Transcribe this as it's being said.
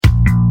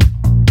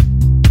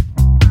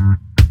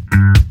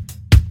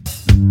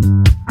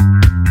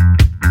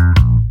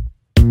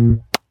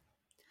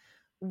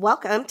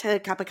Welcome to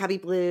Cup of Cubby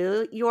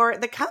Blue.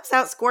 The Cubs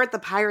outscored the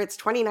Pirates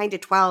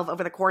 29-12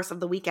 over the course of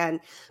the weekend,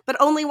 but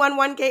only won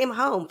one game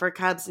home. For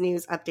Cubs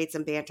news, updates,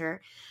 and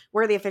banter,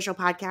 we're the official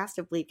podcast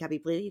of Bleed Cubby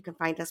Blue. You can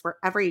find us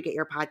wherever you get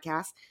your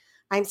podcasts.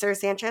 I'm Sarah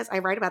Sanchez. I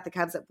write about the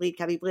Cubs at Bleed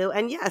Cubby Blue,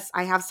 and yes,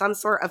 I have some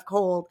sort of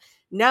cold.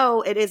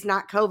 No, it is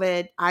not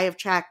COVID. I have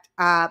checked,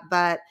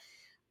 but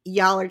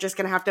y'all are just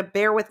going to have to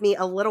bear with me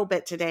a little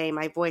bit today.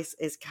 My voice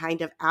is kind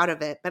of out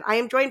of it, but I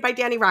am joined by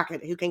Danny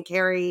Rocket, who can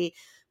carry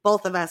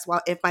both of us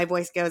if my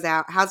voice goes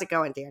out. How's it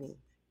going, Danny?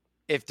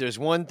 If there's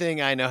one thing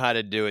I know how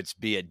to do, it's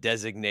be a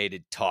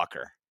designated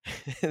talker.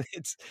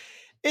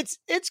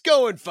 It's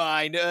going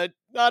fine.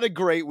 Not a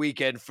great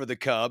weekend for the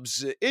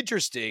Cubs.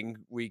 Interesting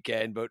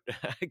weekend, but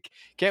I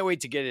can't wait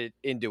to get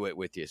into it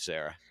with you,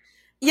 Sarah.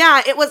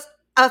 Yeah, it was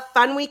a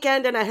fun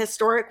weekend and a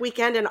historic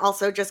weekend, and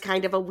also just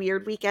kind of a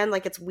weird weekend.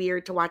 Like, it's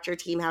weird to watch your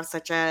team have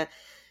such a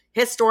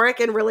historic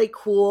and really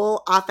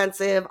cool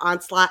offensive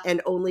onslaught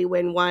and only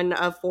win one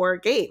of 4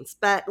 games.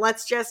 But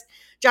let's just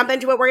jump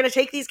into it. We're going to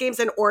take these games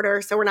in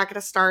order, so we're not going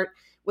to start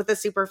with a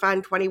super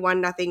fun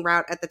 21-0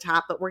 rout at the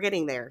top, but we're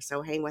getting there,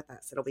 so hang with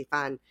us. It'll be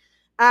fun.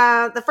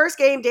 The first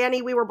game,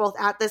 Danny, we were both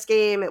at this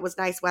game. It was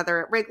nice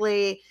weather at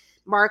Wrigley.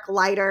 Mark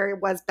Leiter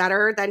was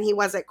better than he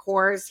was at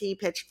Coors. He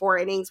pitched 4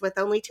 innings with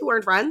only 2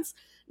 earned runs.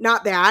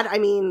 Not bad. I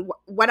mean,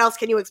 what else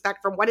can you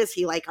expect from, what is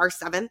he, like our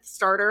 7th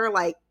starter?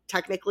 Like,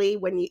 technically,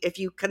 if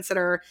you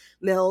consider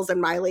Mills and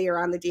Miley are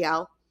on the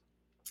DL.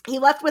 He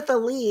left with the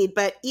lead,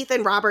 but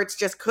Ethan Roberts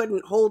just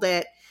couldn't hold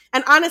it.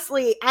 And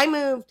honestly, I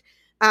moved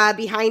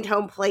behind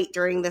home plate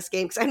during this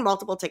game because I had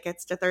multiple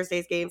tickets to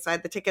Thursday's game. So I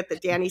had the ticket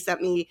that Danny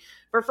sent me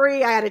for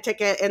free. I had a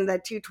ticket in the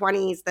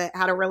 220s that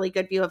had a really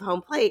good view of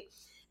home plate.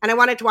 And I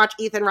wanted to watch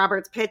Ethan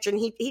Roberts pitch, and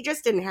he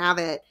just didn't have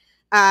it.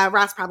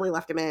 Ross probably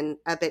left him in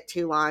a bit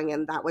too long,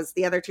 and that was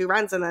the other 2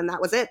 runs, and then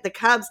that was it. The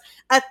Cubs,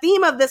 a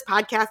theme of this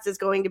podcast is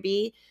going to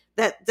be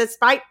that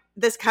despite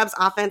this Cubs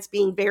offense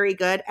being very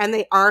good, and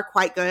they are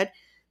quite good,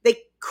 they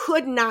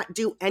could not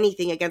do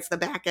anything against the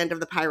back end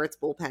of the Pirates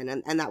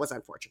bullpen, and that was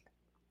unfortunate.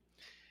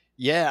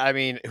 Yeah, I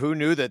mean, who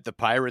knew that the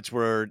Pirates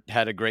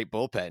had a great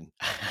bullpen?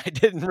 I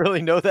didn't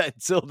really know that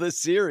until this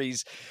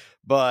series,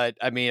 but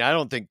I mean, I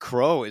don't think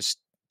Crow is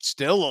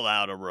still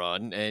allowed a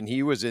run, and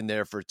he was in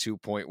there for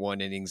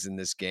 2.1 innings in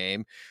this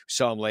game.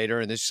 Saw him later,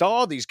 and they saw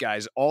all these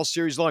guys all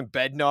series long.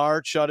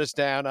 Bednar shut us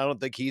down. I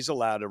don't think he's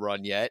allowed to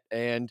run yet,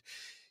 and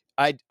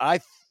I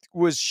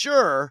was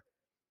sure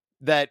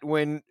that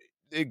when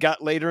it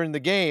got later in the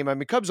game, I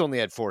mean, Cubs only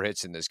had 4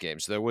 hits in this game,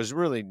 so there was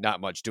really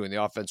not much doing.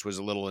 The offense was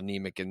a little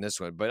anemic in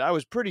this one, but I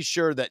was pretty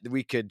sure that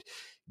we could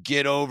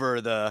get over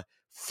the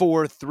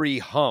 4-3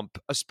 hump,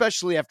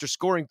 especially after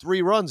scoring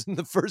 3 runs in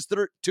the first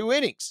 2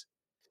 innings.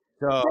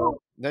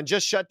 So then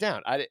just shut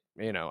down. I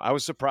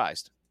was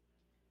surprised.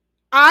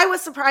 I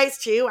was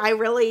surprised too. I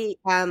really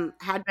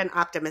had been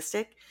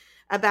optimistic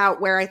about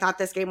where I thought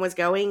this game was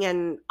going.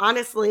 And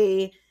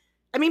honestly,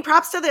 I mean,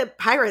 props to the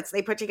Pirates.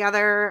 They put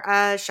together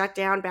a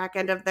shutdown back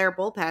end of their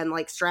bullpen.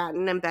 Like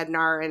Stratton and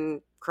Bednar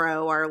and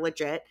Crow are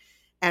legit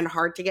and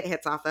hard to get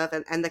hits off of.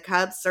 And the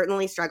Cubs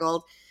certainly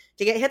struggled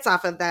to get hits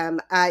off of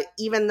them.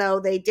 Even though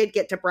they did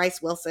get to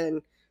Bryce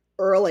Wilson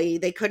early,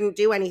 they couldn't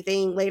do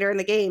anything later in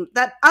the game.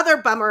 That other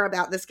bummer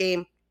about this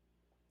game,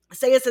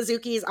 Seiya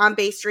Suzuki's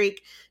on-base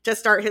streak to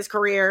start his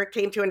career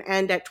came to an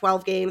end at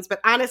 12 games.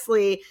 But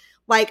honestly,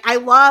 like, I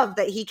love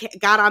that he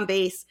got on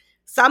base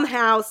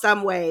somehow,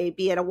 some way,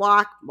 be it a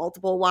walk,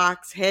 multiple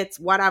walks, hits,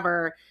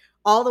 whatever,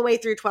 all the way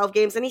through 12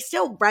 games. And he's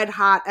still red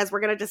hot, as we're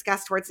going to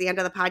discuss towards the end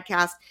of the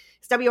podcast.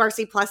 His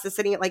WRC plus is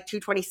sitting at like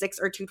 226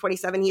 or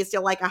 227. He is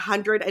still like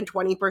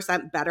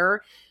 120%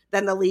 better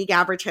than the league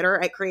average hitter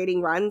at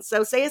creating runs.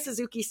 So Seiya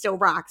Suzuki still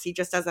rocks. He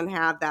just doesn't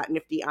have that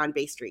nifty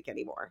on-base streak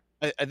anymore.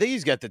 I think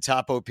he's got the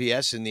top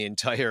OPS in the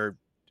entire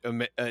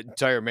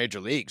major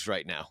leagues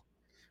right now.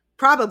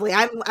 Probably.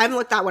 I haven't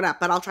looked that one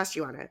up, but I'll trust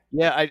you on it.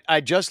 Yeah,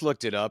 I just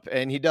looked it up,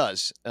 and he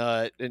does.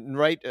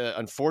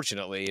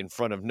 Unfortunately, in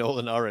front of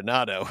Nolan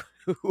Arenado,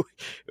 who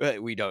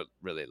we don't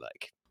really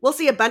like. We'll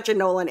see a bunch of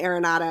Nolan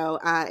Arenado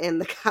in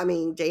the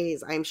coming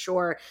days, I'm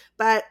sure.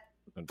 But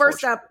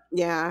first up,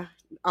 yeah,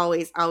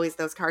 always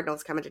those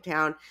Cardinals coming to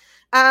town.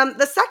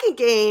 The second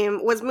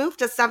game was moved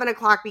to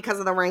 7:00 because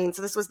of the rain.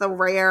 So this was the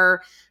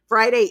rare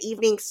Friday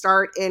evening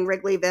start in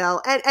Wrigleyville.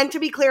 And to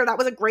be clear, that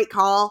was a great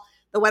call.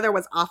 The weather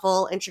was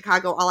awful in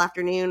Chicago all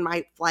afternoon.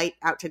 My flight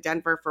out to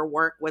Denver for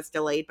work was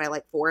delayed by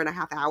like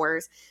 4.5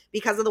 hours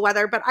because of the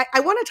weather. But I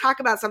want to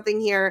talk about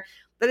something here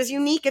that is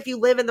unique. If you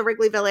live in the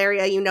Wrigleyville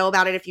area, you know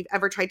about it. If you've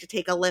ever tried to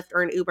take a Lyft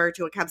or an Uber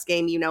to a Cubs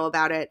game, you know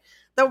about it.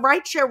 The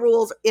rideshare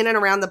rules in and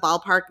around the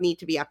ballpark need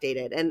to be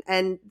updated.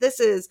 And this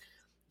is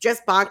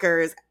just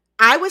bonkers.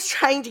 I was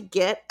trying to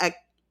get a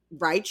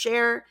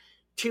rideshare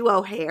to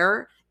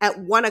O'Hare at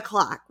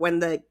 1:00 when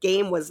the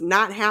game was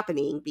not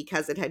happening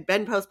because it had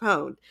been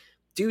postponed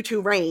due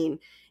to rain.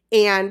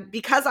 And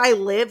because I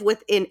live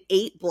within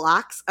 8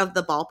 blocks of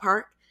the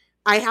ballpark,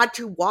 I had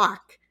to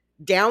walk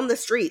down the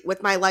street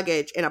with my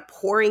luggage in a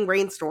pouring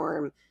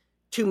rainstorm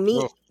to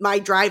meet my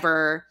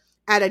driver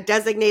at a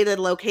designated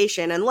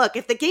location. And look,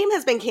 if the game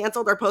has been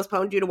canceled or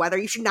postponed due to weather,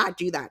 you should not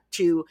do that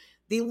to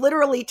the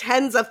literally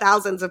tens of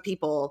thousands of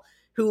people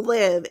who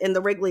live in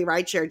the Wrigley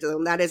rideshare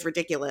zone. That is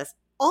ridiculous.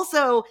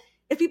 Also,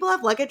 if people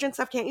have luggage and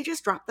stuff, can't you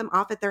just drop them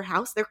off at their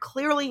house? They're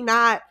clearly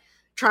not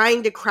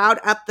trying to crowd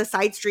up the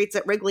side streets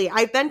at Wrigley.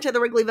 I've been to the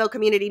Wrigleyville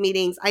community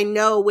meetings. I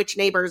know which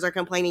neighbors are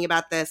complaining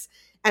about this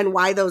and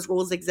why those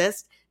rules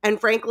exist. And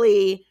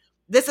frankly,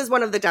 this is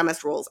one of the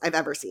dumbest rules I've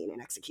ever seen in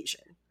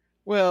execution.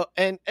 Well,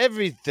 and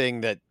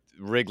everything that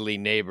Wrigley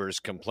neighbors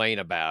complain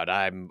about,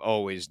 I'm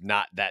always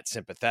not that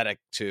sympathetic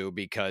to,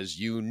 because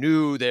you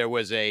knew there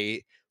was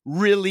a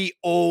really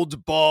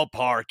old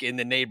ballpark in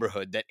the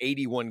neighborhood that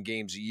 81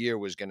 games a year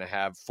was going to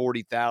have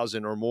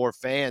 40,000 or more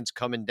fans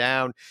coming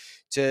down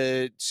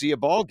to see a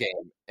ball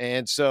game.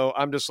 And so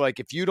I'm just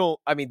like, if you don't,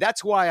 I mean,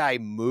 that's why I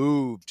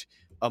moved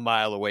a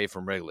mile away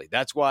from Wrigley.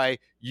 That's why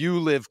you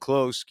live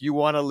close. You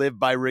want to live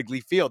by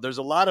Wrigley Field. There's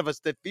a lot of us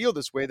that feel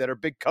this way that are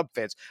big Cub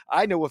fans.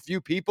 I know a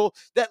few people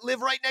that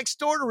live right next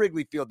door to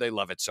Wrigley Field. They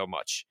love it so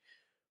much.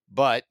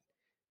 But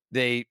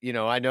they,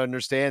 I don't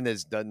understand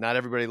this. Not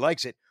everybody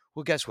likes it.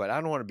 Well, guess what?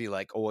 I don't want to be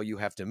like, oh, well, you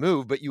have to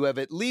move, but you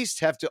at least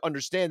have to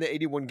understand that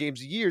 81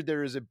 games a year,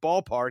 there is a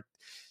ballpark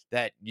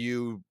that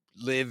you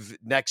live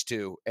next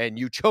to, and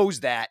you chose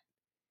that.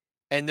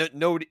 And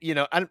you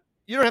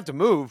don't have to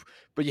move,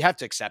 but you have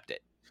to accept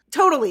it.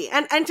 Totally.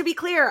 And to be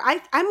clear,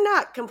 I'm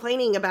not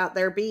complaining about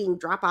there being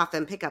drop off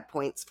and pickup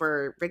points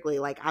for Wrigley.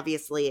 Like,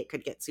 obviously, it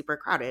could get super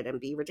crowded and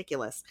be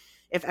ridiculous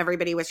if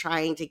everybody was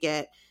trying to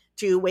get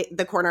to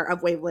the corner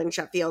of Waveland,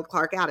 Sheffield,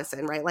 Clark,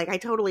 Addison, right? Like, I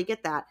totally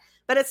get that.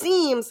 But it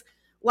seems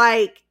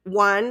like,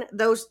 one,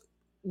 those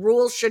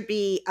rules should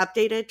be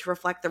updated to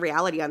reflect the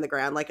reality on the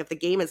ground. Like, if the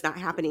game is not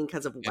happening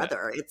because of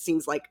weather, it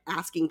seems like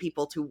asking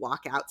people to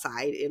walk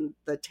outside in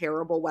the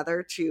terrible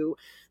weather to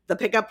the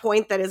pickup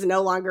point that is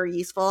no longer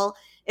useful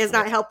is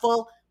not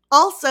helpful.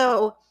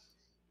 Also,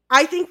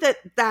 I think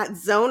that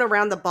zone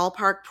around the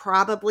ballpark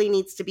probably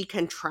needs to be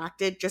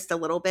contracted just a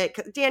little bit.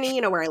 Danny,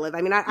 you know where I live.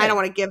 I mean, I don't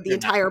want to give the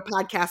entire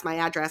podcast my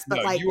address, but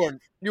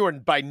you are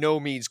by no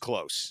means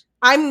close.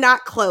 I'm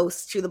not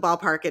close to the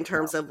ballpark in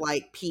terms of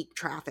like peak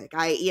traffic.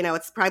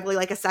 It's probably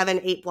like a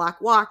 7-8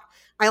 block walk.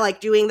 I like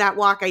doing that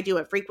walk. I do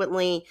it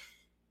frequently.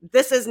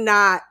 This is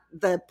not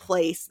the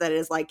place that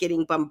is like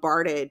getting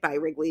bombarded by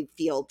Wrigley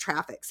Field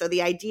traffic. So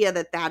the idea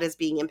that that is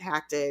being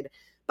impacted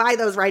by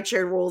those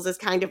rideshare rules is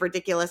kind of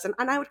ridiculous. And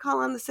I would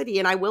call on the city,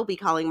 and I will be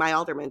calling my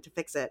alderman to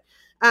fix it.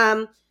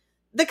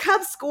 The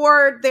Cubs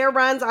scored their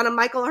runs on a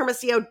Michael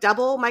Hermosillo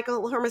double.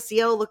 Michael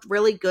Hermosillo looked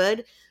really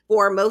good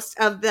for most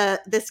of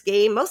this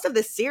game, most of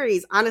this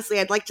series. Honestly,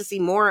 I'd like to see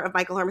more of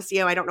Michael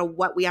Hermosillo. I don't know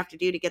what we have to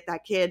do to get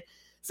that kid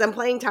some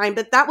playing time,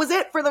 but that was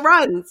it for the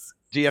runs.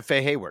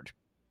 DFA Hayward.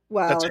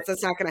 Well,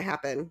 it's not going to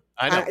happen.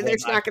 I know.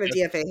 There's not going to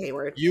DFA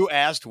Hayward. You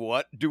asked,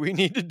 what do we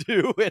need to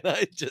do? And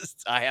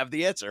I have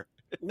the answer.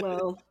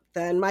 Well,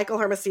 then Michael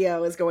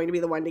Hermosillo is going to be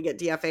the one to get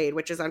DFA'd,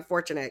 which is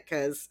unfortunate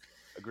because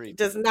it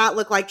does not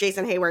look like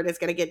Jason Hayward is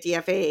going to get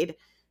DFA'd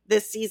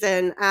this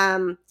season.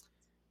 And,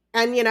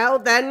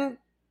 then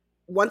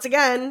once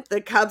again, the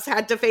Cubs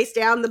had to face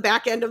down the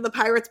back end of the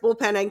Pirates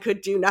bullpen and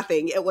could do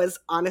nothing. It was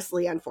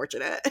honestly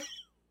unfortunate.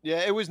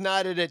 Yeah, it was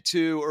knotted at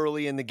 2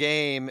 early in the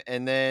game,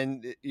 and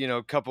then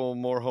a couple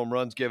more home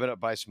runs given up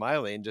by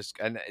Smiley, and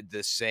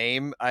the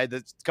same.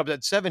 The Cubs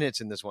had 7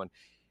 hits in this one.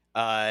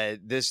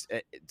 It's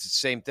the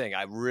same thing.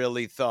 I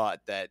really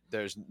thought that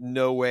there's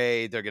no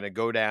way they're going to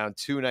go down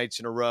 2 nights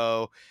in a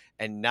row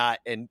and not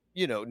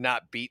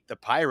beat the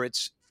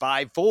Pirates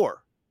 5-4.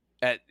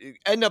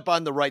 End up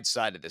on the right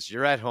side of this.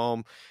 You're at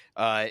home,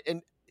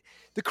 and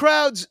the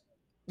crowds.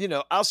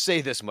 I'll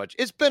say this much.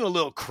 It's been a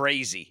little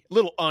crazy, a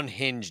little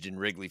unhinged in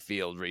Wrigley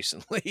Field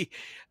recently.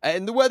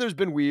 And the weather's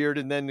been weird,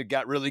 and then it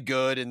got really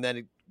good, and then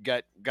it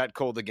got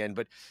cold again.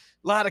 But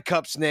a lot of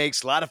cup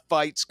snakes, a lot of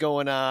fights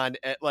going on.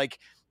 Like,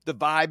 the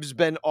vibe's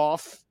been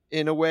off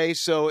in a way.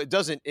 So it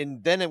doesn't.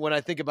 And then when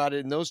I think about it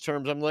in those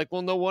terms, I'm like,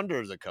 well, no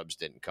wonder the Cubs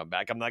didn't come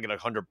back. I'm not going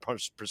to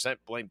 100%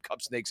 blame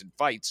cup snakes and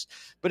fights,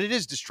 but it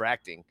is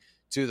distracting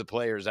to the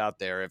players out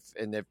there.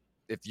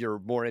 If you're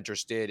more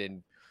interested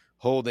in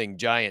holding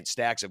giant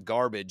stacks of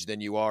garbage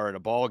than you are in a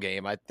ball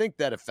game, I think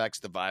that affects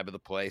the vibe of the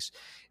place,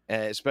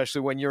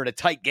 especially when you're in a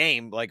tight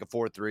game like a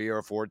 4-3 or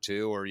a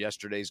 4-2 or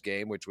yesterday's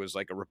game, which was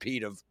like a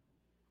repeat of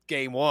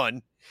game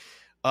 1.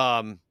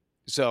 But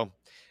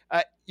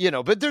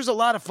there's a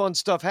lot of fun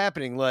stuff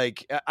happening.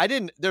 Like,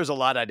 there's a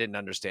lot I didn't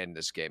understand in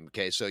this game.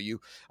 Okay. So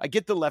I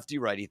get the lefty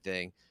righty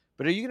thing,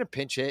 but are you going to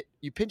pinch it?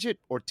 You pinch it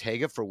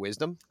Ortega for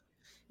Wisdom?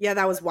 Yeah,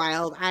 that was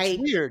wild.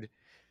 It's weird.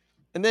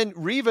 And then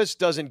Rivas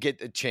doesn't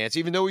get a chance,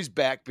 even though he's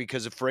back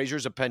because of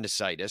Frazier's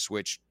appendicitis,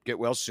 which get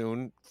well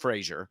soon,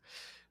 Frazier.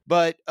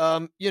 But,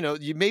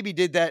 you maybe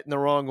did that in the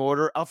wrong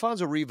order.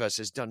 Alfonso Rivas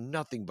has done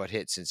nothing but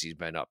hit since he's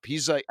been up.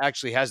 He's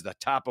actually has the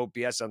top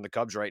OPS on the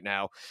Cubs right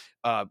now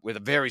with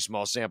a very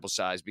small sample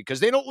size because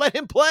they don't let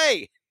him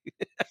play.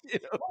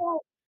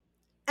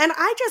 And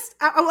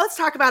let's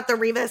talk about the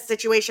Rivas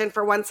situation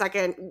for 1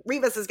 second.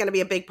 Rivas is going to be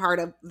a big part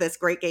of this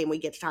great game we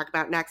get to talk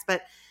about next.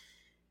 But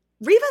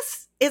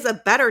Rivas is a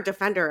better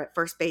defender at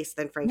first base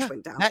than Frank Yeah,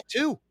 Schwindel. that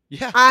too.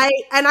 Yeah.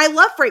 I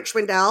love Frank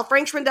Schwindel.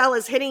 Frank Schwindel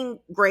is hitting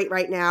great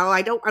right now.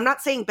 I'm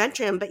not saying bench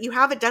him, but you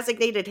have a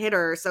designated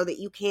hitter so that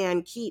you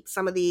can keep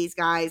some of these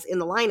guys in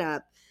the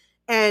lineup.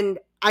 And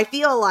I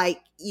feel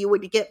like you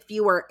would get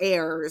fewer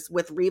errors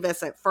with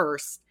Rivas at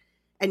first,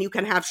 and you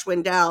can have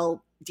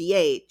Schwindel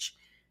DH.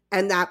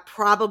 And that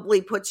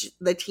probably puts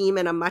the team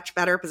in a much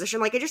better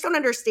position. Like, I just don't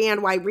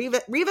understand why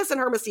Rivas and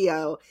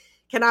Hermosillo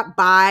cannot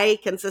buy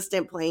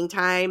consistent playing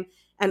time.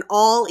 And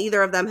all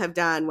either of them have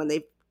done when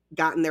they've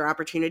gotten their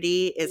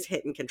opportunity is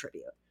hit and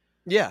contribute.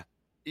 Yeah.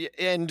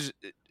 And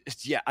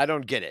yeah, I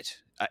don't get it.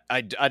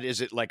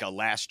 Is it like a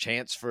last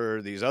chance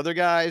for these other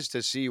guys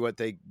to see what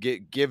they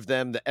give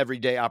them the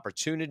everyday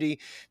opportunity?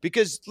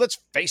 Because let's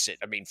face it,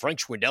 I mean, Frank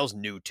Schwindel's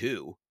new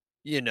too.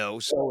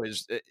 So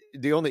is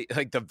the only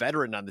like the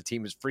veteran on the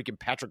team is freaking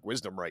Patrick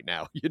Wisdom right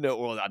now.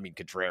 Well, I mean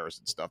Contreras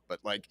and stuff, but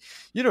like,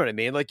 you know what I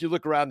mean? Like you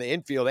look around the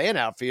infield and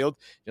outfield,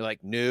 you're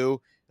like new,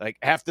 like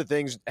half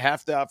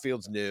the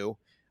outfield's new.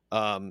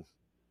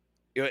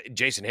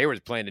 Jason Hayward's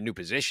playing a new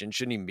position,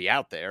 shouldn't even be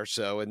out there.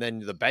 So, and then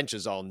the bench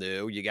is all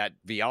new. You got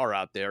VR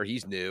out there,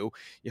 he's new.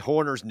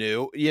 Horner's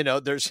new.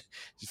 There's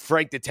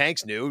Frank the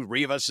Tank's new.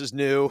 Rivas is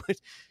new.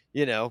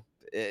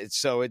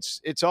 So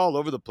it's all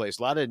over the place.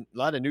 A lot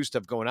of new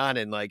stuff going on,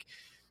 and like,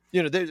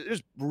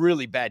 there's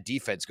really bad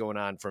defense going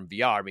on from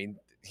VR. I mean,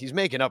 he's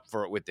making up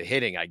for it with the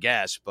hitting, I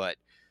guess, but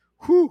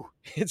whew,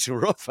 it's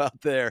rough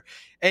out there.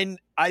 And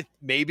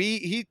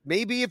maybe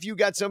if you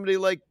got somebody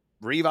like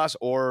Rivas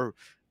or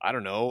I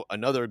don't know,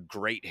 another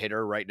great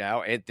hitter right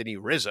now, Anthony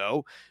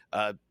Rizzo,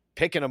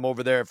 picking him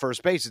over there at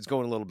first base, it's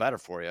going a little better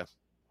for you.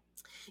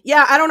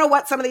 Yeah, I don't know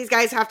what some of these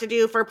guys have to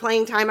do for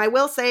playing time. I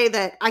will say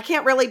that I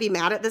can't really be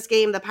mad at this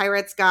game. The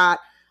Pirates got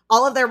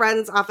all of their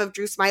runs off of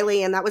Drew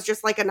Smyly, and that was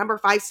just like a number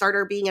 5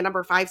 starter being a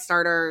number 5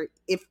 starter.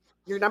 If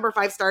your number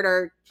 5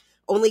 starter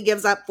only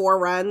gives up 4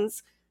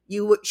 runs,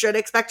 you should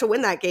expect to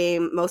win that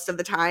game most of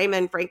the time.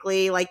 And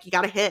frankly, like, you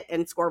got to hit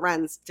and score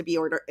runs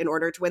in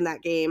order to win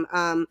that game.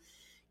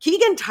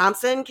 Keegan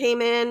Thompson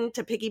came in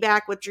to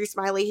piggyback with Drew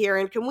Smyly here.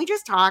 And can we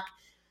just talk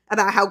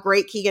about how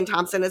great Keegan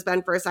Thompson has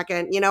been for a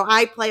second?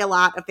 I play a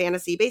lot of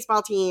fantasy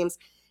baseball teams,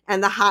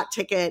 and the hot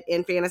ticket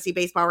in fantasy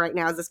baseball right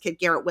now is this kid,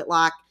 Garrett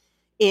Whitlock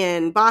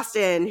in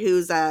Boston,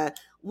 who's a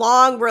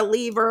long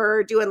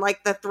reliever doing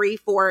like the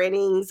 3-4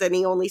 innings, and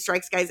he only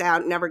strikes guys out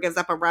and never gives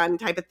up a run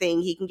type of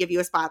thing. He can give you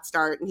a spot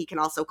start, and he can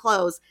also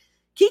close.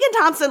 Keegan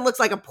Thompson looks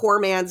like a poor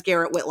man's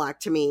Garrett Whitlock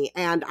to me,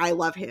 and I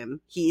love him.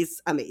 He's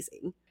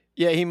amazing.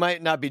 Yeah, he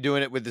might not be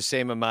doing it with the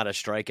same amount of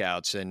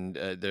strikeouts, and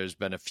there's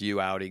been a few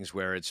outings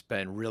where it's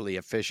been really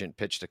efficient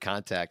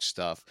pitch-to-contact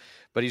stuff,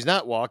 but he's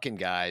not walking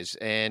guys,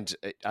 and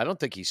I don't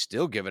think he's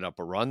still giving up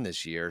a run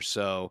this year,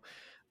 so,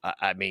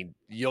 I mean,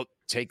 you'll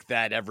take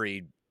that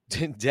every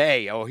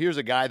day. Oh, here's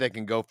a guy that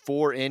can go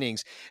 4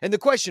 innings, and the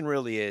question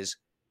really is,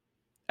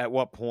 at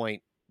what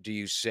point do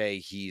you say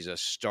he's a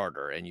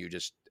starter, and you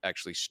just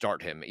actually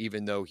start him,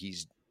 even though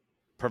he's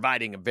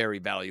providing a very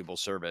valuable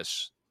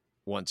service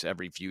once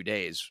every few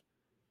days?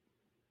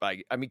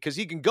 Because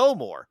he can go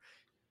more.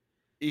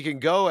 He can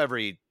go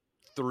every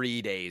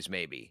 3 days,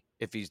 maybe,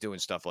 if he's doing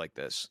stuff like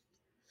this.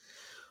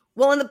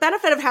 Well, and the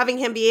benefit of having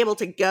him be able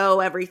to go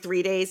every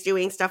 3 days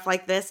doing stuff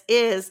like this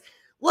is,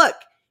 look,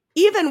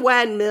 even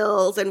when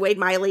Mills and Wade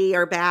Miley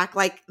are back,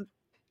 like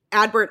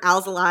Adbert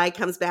Alzolay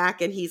comes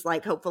back and he's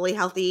like hopefully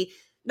healthy,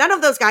 none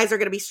of those guys are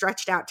going to be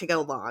stretched out to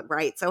go long,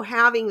 right? So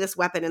having this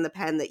weapon in the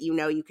pen that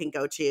you can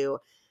go to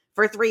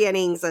for 3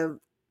 innings of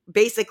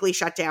basically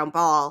shut down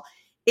ball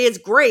is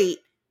great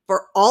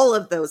for all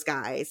of those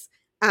guys.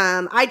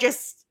 I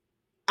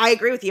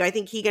agree with you. I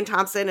think Keegan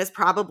Thompson is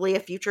probably a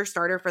future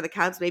starter for the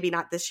Cubs. Maybe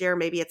not this year,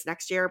 maybe it's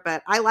next year,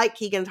 but I like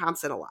Keegan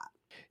Thompson a lot.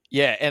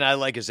 Yeah, and I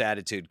like his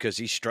attitude because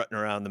he's strutting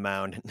around the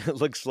mound. It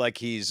looks like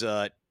his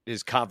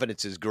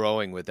confidence is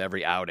growing with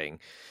every outing.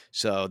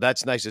 So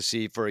that's nice to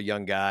see for a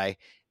young guy.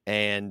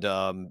 And,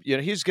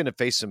 he's going to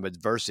face some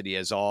adversity,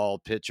 as all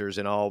pitchers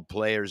and all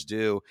players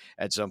do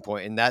at some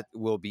point. And that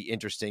will be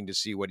interesting to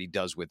see what he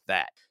does with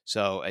that.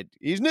 So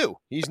he's new.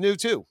 He's new,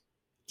 too.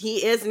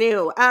 He is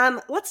new.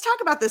 Let's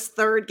talk about this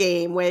third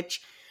game,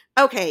 which,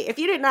 okay, if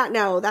you did not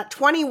know, that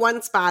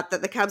 21 spot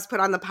that the Cubs put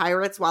on the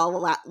Pirates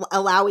while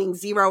allowing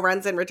 0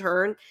 runs in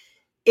return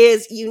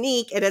is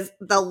unique. It is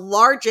the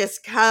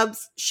largest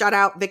Cubs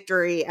shutout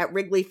victory at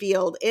Wrigley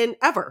Field in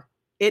ever.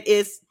 It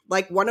is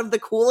like one of the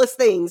coolest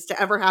things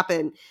to ever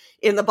happen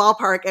in the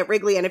ballpark at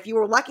Wrigley. And if you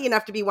were lucky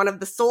enough to be one of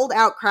the sold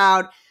out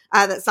crowd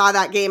that saw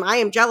that game, I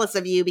am jealous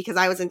of you because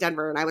I was in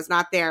Denver and I was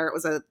not there. It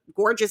was a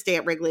gorgeous day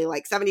at Wrigley,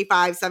 like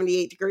 75,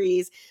 78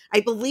 degrees.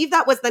 I believe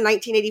that was the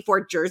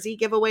 1984 jersey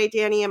giveaway,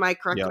 Danny. Am I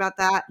correct about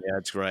that? Yeah,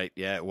 that's right.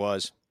 Yeah, it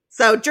was.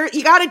 So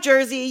you got a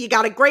jersey, you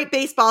got a great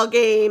baseball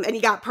game, and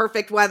you got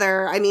perfect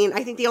weather. I mean,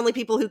 I think the only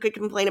people who could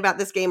complain about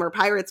this game are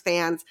Pirates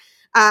fans.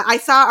 I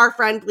saw our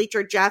friend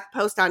Bleacher Jeff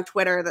post on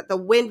Twitter that the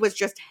wind was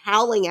just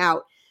howling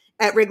out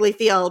at Wrigley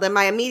Field. And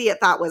my immediate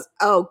thought was,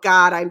 oh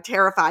God, I'm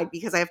terrified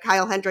because I have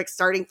Kyle Hendricks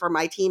starting for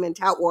my team in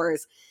Tout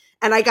Wars.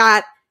 And I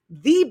got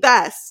the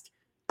best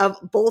of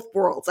both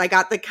worlds. I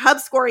got the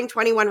Cubs scoring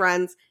 21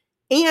 runs,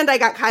 and I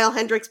got Kyle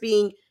Hendricks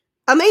being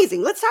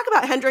amazing. Let's talk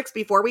about Hendricks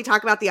before we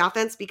talk about the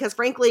offense, because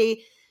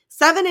frankly,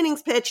 7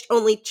 innings pitched,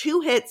 only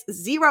 2 hits,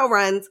 0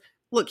 runs.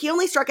 Look, he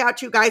only struck out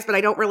 2 guys, but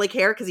I don't really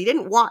care because he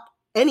didn't walk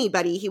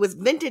anybody. He was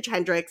vintage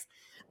Hendricks.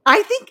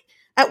 I think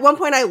at one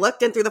point I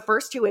looked, and through the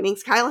first 2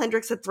 innings, Kyle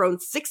Hendricks had thrown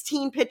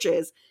 16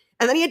 pitches,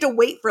 and then he had to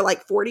wait for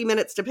like 40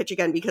 minutes to pitch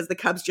again because the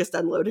Cubs just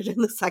unloaded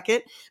in the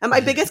second. And my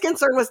biggest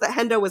concern was that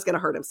Hendo was going to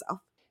hurt himself.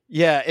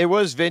 Yeah, it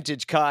was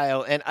vintage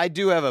Kyle, and I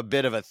do have a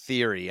bit of a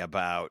theory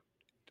about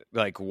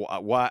like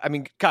why. I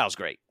mean, Kyle's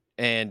great,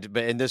 and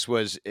this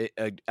was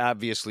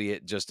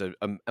obviously just an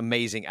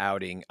amazing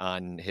outing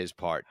on his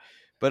part,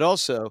 but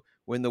also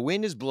when the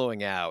wind is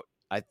blowing out,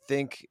 I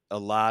think a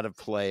lot of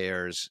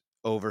players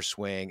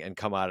overswing and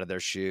come out of their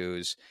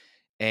shoes,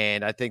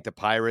 and I think the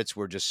Pirates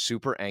were just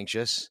super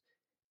anxious,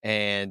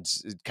 and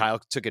Kyle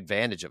took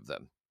advantage of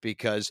them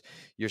because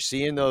you're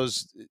seeing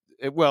those.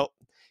 Well,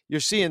 you're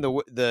seeing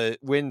the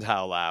wind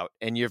howl out,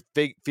 and you're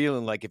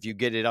feeling like if you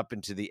get it up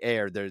into the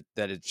air,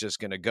 that it's just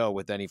going to go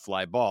with any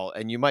fly ball,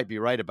 and you might be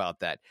right about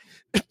that.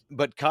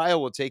 But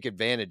Kyle will take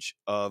advantage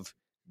of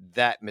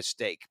that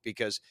mistake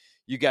because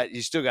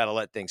you still got to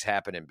let things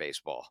happen in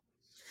baseball.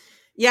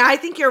 Yeah, I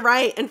think you're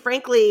right. And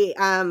frankly,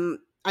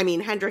 I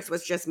mean, Hendricks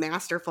was just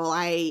masterful.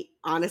 I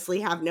honestly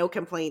have no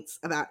complaints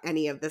about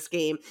any of this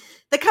game.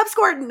 The Cubs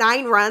scored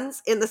 9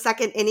 runs in the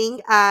second inning.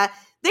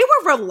 They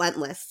were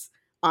relentless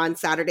on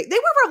Saturday. They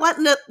were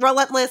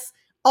relentless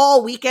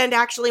all weekend,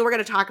 actually. We're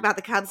going to talk about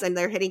the Cubs and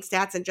their hitting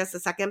stats in just a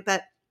second.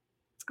 But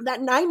that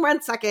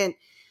 9-run second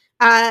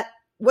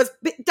was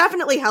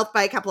definitely helped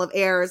by a couple of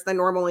errors. The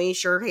normally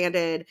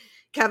sure-handed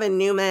Kevin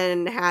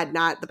Newman had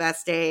not the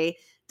best day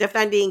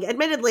defending.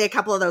 Admittedly, a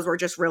couple of those were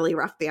just really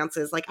rough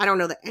bounces. Like, I don't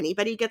know that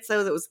anybody gets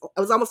those. It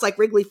was almost like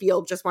Wrigley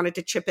Field just wanted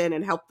to chip in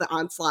and help the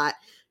onslaught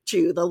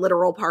to the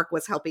literal park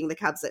was helping the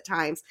Cubs at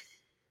times.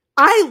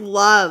 I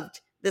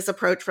loved this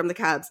approach from the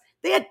Cubs.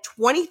 They had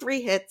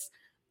 23 hits,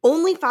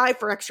 only 5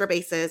 for extra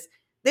bases.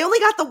 They only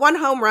got the 1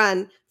 home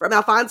run from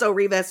Alfonso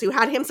Rivas, who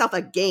had himself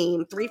a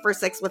game, 3 for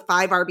 6 with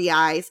 5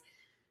 RBIs.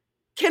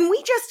 Can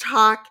we just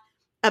talk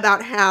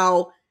about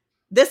how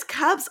this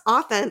Cubs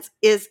offense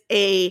is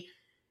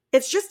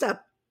it's just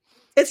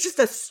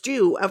a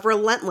stew of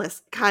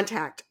relentless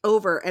contact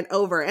over and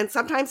over. And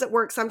sometimes it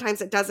works,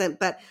 sometimes it doesn't.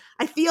 But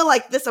I feel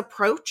like this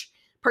approach,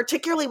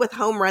 particularly with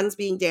home runs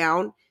being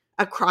down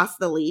across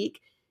the league,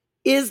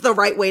 is the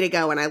right way to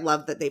go. And I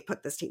love that they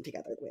put this team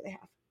together the way they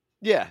have.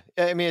 Yeah,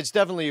 I mean, it's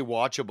definitely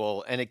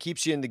watchable, and it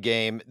keeps you in the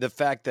game. The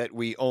fact that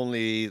we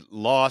only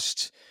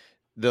lost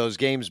those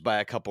games by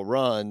a couple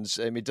runs,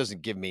 I mean, it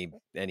doesn't give me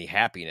any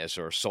happiness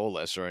or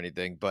solace or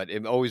anything, but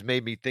it always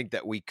made me think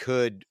that we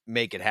could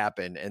make it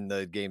happen and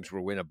the games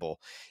were winnable.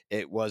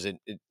 It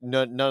wasn't,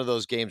 none of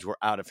those games were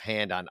out of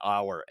hand on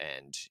our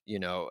end,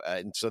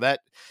 and so that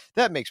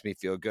makes me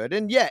feel good.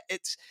 And yeah,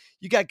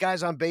 you got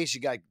guys on base,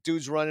 you got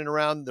dudes running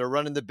around, they're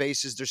running the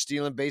bases, they're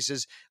stealing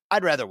bases.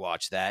 I'd rather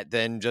watch that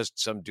than just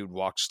some dude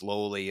walk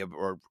slowly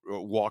or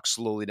walk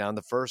slowly down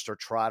the first or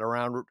trot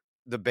around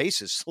the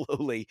bases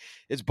slowly.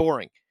 It's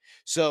boring.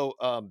 So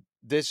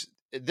this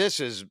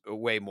is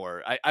way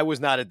more. I was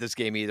not at this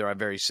game either. I'm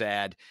very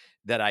sad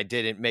that I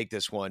didn't make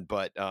this one,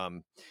 but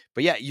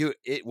yeah,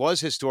 it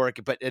was historic.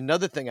 But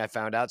another thing I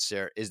found out,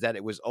 Sarah, is that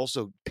it was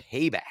also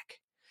payback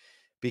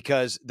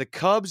because the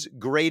Cubs'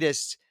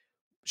 greatest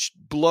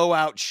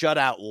blowout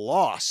shutout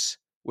loss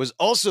was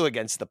also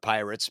against the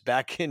Pirates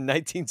back in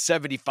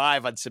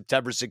 1975 on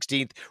September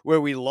 16th,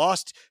 where we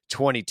lost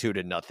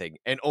 22-0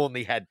 and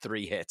only had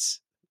 3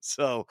 hits.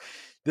 So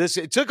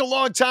it took a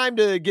long time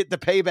to get the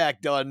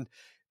payback done,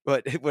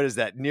 but what is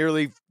that?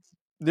 Nearly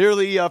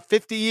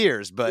 50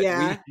 years, but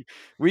Yeah.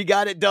 we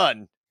got it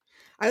done.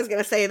 I was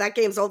going to say that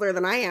game's older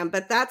than I am,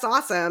 but that's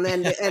awesome.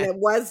 And it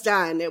was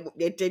done.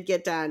 It did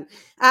get done.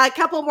 A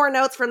couple more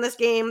notes from this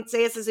game.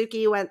 Seiya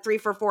Suzuki went 3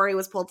 for 4. He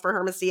was pulled for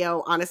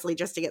Hermosillo, honestly,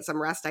 just to get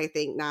some rest, I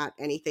think. Not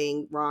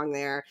anything wrong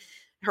there.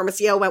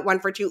 Hermosillo went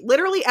 1 for 2.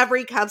 Literally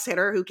every Cubs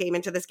hitter who came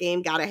into this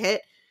game got a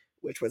hit,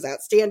 which was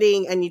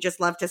outstanding. And you just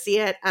love to see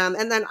it.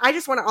 And then I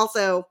just want to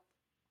also,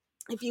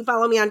 if you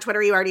follow me on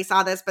Twitter, you already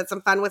saw this, but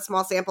some fun with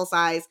small sample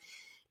size.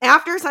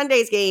 After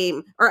Saturday's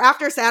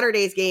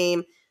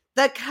game,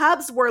 the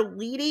Cubs were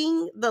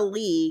leading the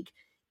league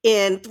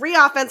in 3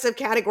 offensive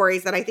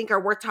categories that I think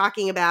are worth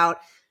talking about.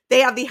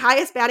 They have the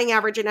highest batting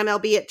average in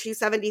MLB at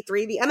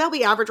 273. The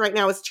MLB average right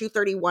now is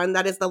 231.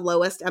 That is the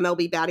lowest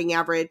MLB batting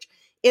average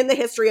in the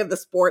history of the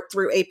sport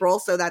through April.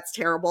 So that's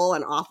terrible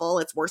and awful.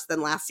 It's worse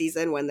than last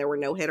season when there were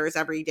no hitters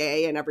every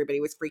day and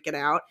everybody was freaking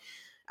out.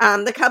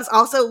 The Cubs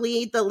also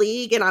lead the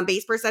league in on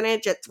base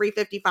percentage at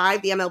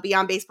 355. The MLB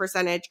on base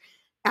percentage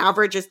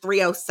average is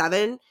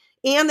 307.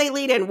 And they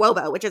lead in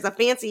WOBA, which is a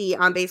fancy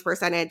on-base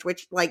percentage,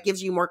 which like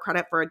gives you more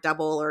credit for a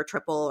double or a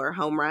triple or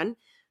home run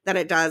than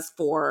it does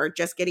for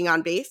just getting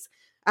on base.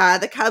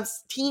 The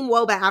Cubs team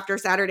WOBA after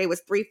Saturday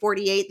was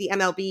 348. The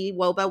MLB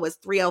WOBA was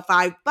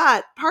 305.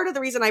 But part of the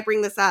reason I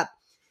bring this up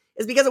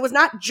is because it was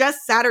not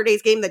just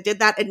Saturday's game that did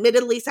that.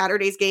 Admittedly,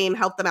 Saturday's game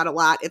helped them out a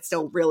lot. It's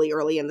still really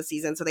early in the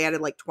season, so they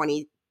added like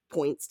 20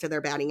 points to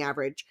their batting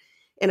average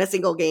in a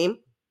single game.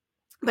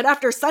 But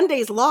after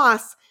Sunday's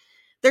loss,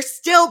 they're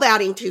still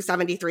batting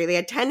 273. They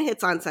had 10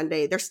 hits on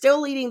Sunday. They're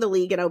still leading the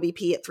league in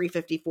OBP at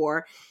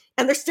 354.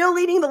 And they're still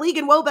leading the league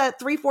in WOBA at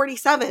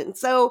 347.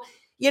 So,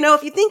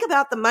 if you think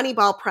about the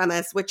Moneyball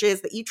premise, which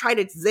is that you try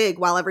to zig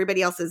while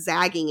everybody else is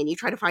zagging and you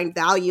try to find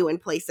value in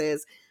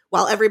places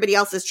while everybody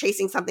else is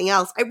chasing something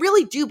else, I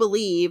really do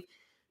believe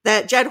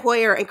that Jed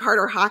Hoyer and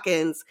Carter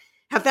Hawkins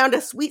have found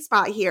a sweet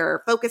spot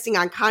here, focusing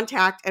on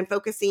contact and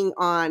focusing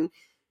on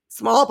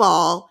small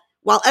ball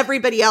while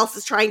everybody else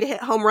is trying to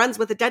hit home runs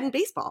with a deadened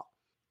baseball.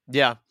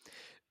 Yeah.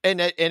 And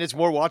it's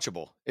more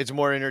watchable. It's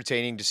more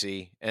entertaining to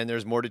see, and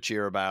there's more to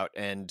cheer about.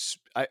 And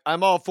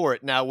I'm all for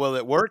it. Now, will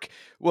it work?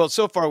 Well,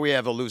 so far we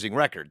have a losing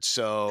record.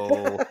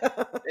 So,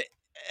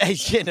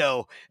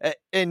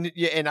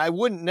 and I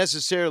wouldn't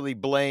necessarily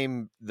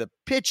blame the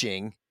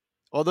pitching,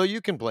 although you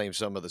can blame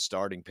some of the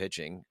starting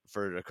pitching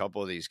for a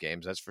couple of these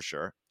games. That's for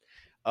sure.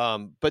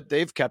 But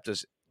they've kept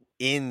us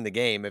in the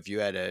game. If you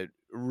had a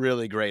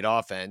really great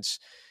offense,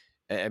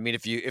 I mean,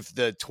 if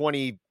the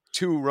 21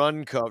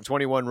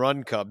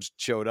 run Cubs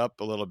showed up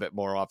a little bit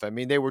more often. I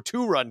mean, they were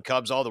 2-run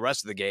Cubs all the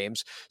rest of the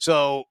games.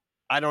 So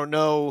I don't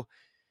know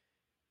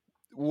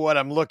what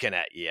I'm looking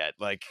at yet.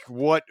 Like,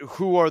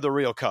 who are the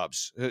real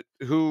Cubs?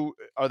 Who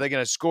are they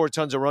going to score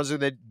tons of runs? Are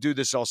they do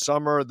this all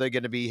summer? Are they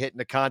going to be hitting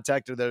the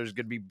contact, or there's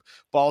going to be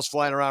balls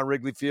flying around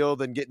Wrigley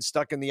Field and getting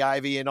stuck in the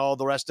ivy and all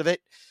the rest of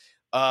it?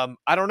 I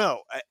don't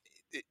know.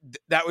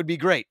 That would be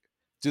great.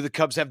 Do the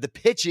Cubs have the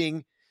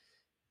pitching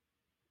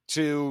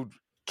to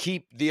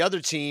keep the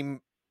other team?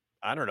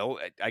 I don't know.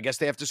 I guess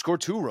they have to score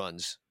 2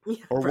 runs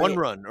or Right. 1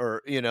 run,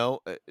 or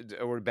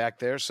we're back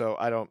there. So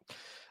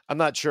I'm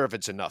not sure if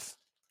it's enough.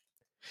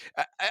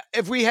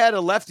 If we had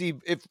a lefty,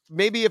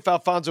 if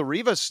Alfonso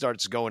Rivas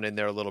starts going in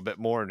there a little bit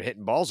more and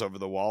hitting balls over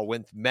the wall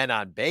with men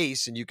on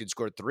base, and you can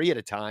score 3 at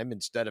a time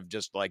instead of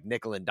just like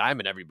nickel and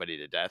diming everybody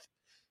to death.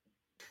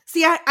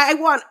 See, I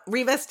want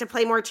Rivas to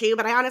play more too,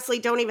 but I honestly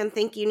don't even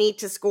think you need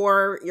to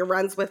score your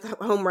runs with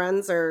home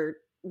runs or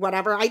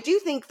whatever. I do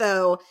think,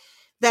 though,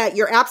 that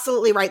you're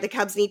absolutely right. The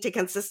Cubs need to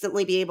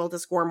consistently be able to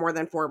score more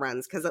than 4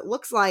 runs, because it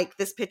looks like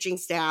this pitching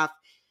staff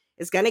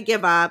is going to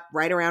give up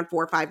right around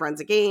 4 or 5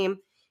 runs a game.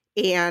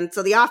 And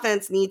so the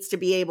offense needs to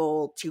be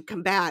able to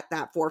combat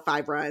that 4 or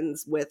 5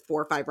 runs with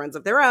 4 or 5 runs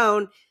of their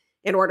own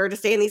in order to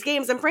stay in these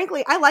games. And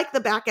frankly, I like the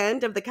back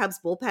end of the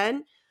Cubs bullpen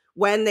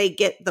when they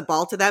get the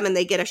ball to them and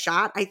they get a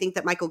shot. I think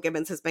that Michael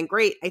Gibbons has been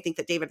great. I think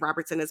that David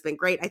Robertson has been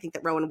great. I think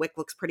that Rowan Wick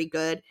looks pretty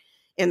good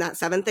in that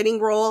 7th inning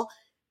role.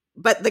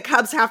 But the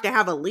Cubs have to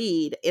have a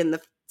lead in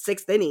the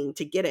 6th inning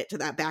to get it to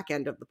that back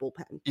end of the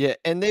bullpen. Yeah,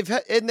 and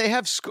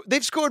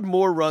they've scored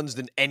more runs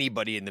than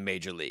anybody in the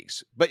major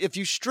leagues. But if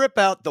you strip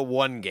out the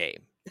one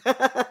game,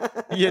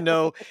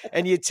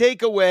 and you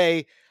take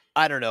away,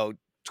 I don't know,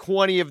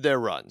 20 of their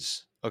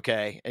runs,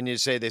 okay, and you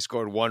say they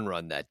scored 1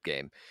 run that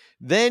game,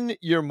 then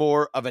you're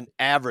more of an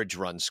average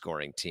run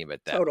scoring team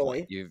at that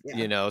Totally.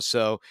 point.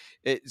 So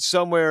it's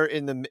somewhere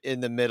in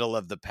the middle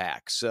of the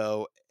pack.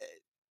 So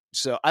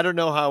I don't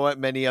know how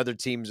many other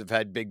teams have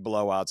had big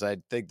blowouts. I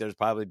think there's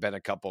probably been a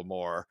couple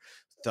more,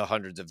 the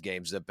hundreds of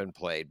games that have been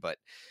played, but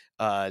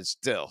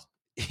still,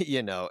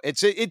 we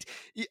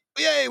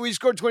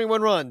scored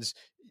 21 runs.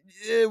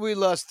 We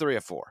lost 3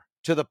 or 4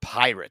 to the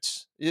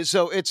Pirates.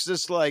 So it's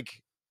just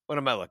like, what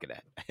am I looking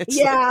at? It's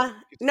yeah.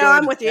 it's No, good,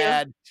 I'm it's with you.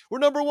 bad. We're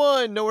number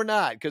 1. No, we're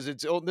not, because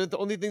it's the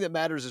only thing that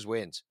matters is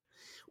wins.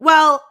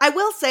 Well, I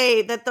will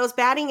say that those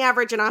batting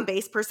average and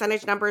on-base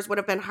percentage numbers would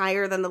have been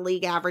higher than the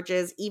league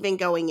averages even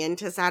going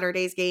into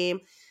Saturday's game.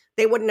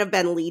 They wouldn't have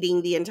been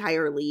leading the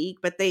entire league,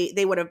 but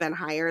they would have been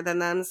higher than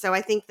them. So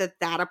I think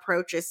that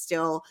approach is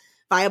still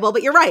viable.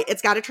 But you're right.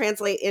 It's got to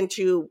translate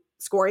into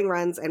scoring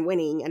runs and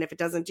winning. And if it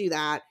doesn't do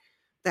that,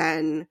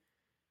 then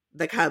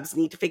the Cubs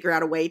need to figure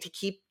out a way to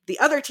keep the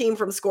other team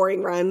from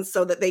scoring runs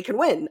so that they can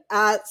win.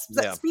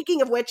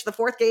 Speaking of which, the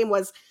 4th game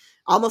was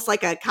almost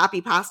like a copy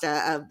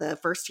pasta of the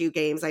first 2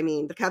 games. I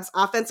mean, the Cubs'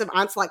 offensive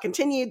onslaught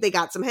continued. They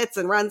got some hits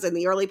and runs in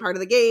the early part of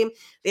the game.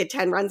 They had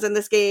 10 runs in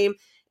this game.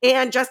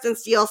 And Justin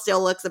Steele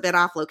still looks a bit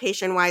off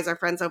location-wise. Our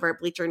friends over at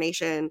Bleacher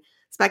Nation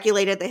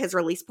speculated that his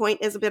release point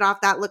is a bit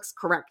off. That looks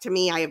correct to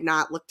me. I have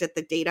not looked at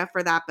the data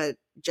for that, but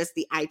just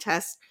the eye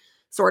test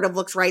sort of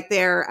looks right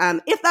there.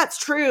 If that's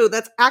true,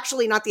 that's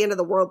actually not the end of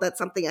the world. That's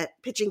something a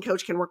pitching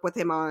coach can work with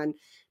him on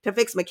to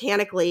fix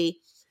mechanically.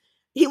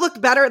 He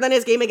looked better than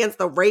his game against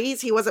the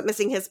Rays. He wasn't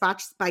missing his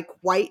spots by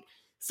quite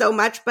so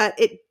much, but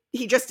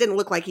he just didn't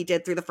look like he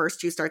did through the first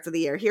 2 starts of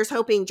the year. Here's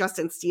hoping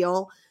Justin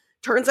Steele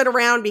turns it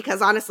around,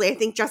 because honestly, I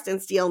think Justin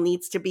Steele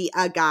needs to be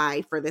a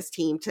guy for this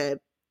team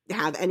to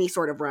have any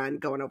sort of run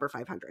going over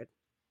 500.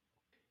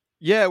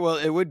 Yeah, well,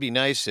 it would be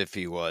nice if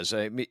he was.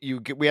 I mean,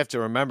 we have to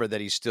remember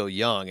that he's still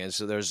young, and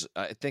so there's,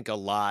 I think, a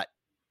lot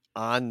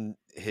on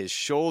his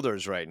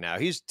shoulders right now.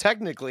 He's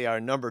technically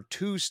our number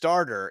 2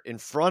 starter in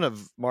front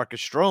of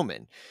Marcus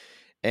Stroman,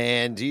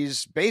 and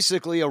he's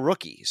basically a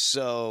rookie.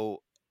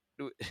 So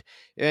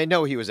I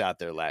know he was out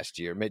there last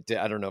year.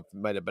 I don't know if it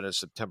might have been a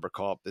September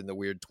call up in the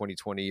weird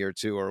 2020 year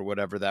too, or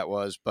whatever that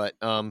was. But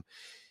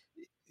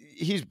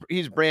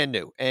he's brand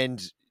new,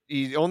 and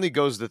he only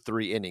goes the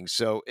 3 innings.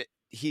 So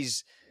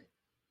is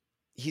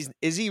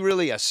he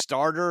really a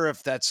starter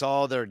if that's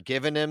all they're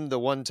giving him, the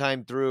 1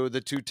 time through,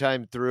 the 2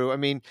 time through? I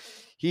mean,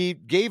 he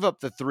gave up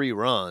the 3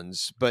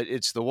 runs, but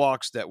it's the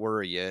walks that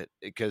worry you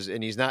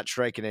and he's not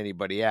striking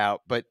anybody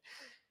out. But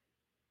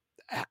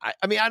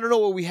I mean, I don't know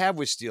what we have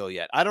with Steele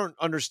yet. I don't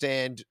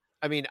understand.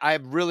 I mean, I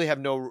really have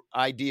no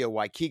idea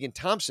why Keegan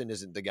Thompson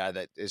isn't the guy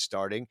that is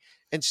starting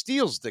and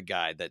Steele's the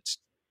guy that's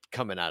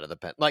coming out of the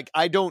pen. Like,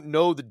 I don't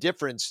know the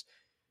difference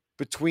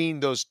between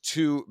those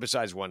two,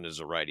 besides one is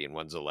a righty and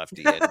one's a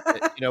lefty, and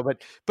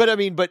but I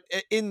mean, but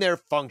in their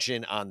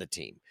function on the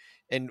team,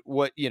 and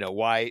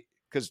why?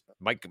 Because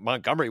Mike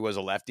Montgomery was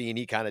a lefty, and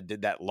he kind of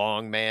did that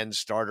long man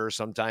starter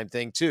sometime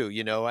thing too,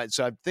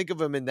 So I think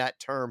of him in that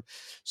term.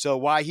 So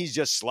why he's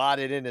just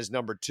slotted in as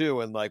number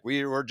 2, and like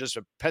we're just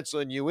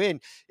penciling you in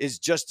is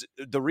just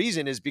the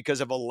reason is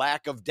because of a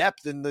lack of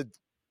depth in the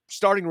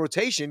starting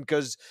rotation,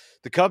 because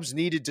the Cubs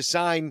needed to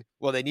sign.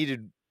 Well, they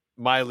needed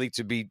Miley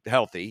to be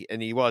healthy,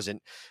 and he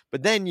wasn't.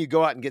 But then you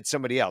go out and get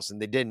somebody else,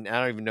 and they didn't. I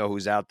don't even know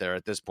who's out there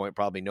at this point.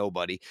 Probably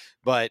nobody.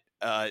 But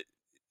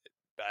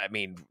I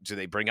mean, do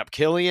they bring up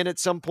Killian at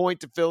some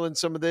point to fill in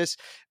some of this?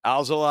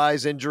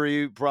 Alzolai's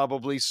injury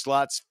probably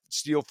slots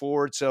Steele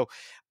forward. So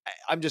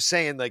I'm just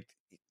saying, like,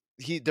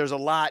 there's a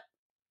lot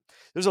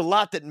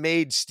that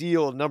made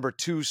Steele number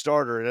 2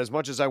 starter. And as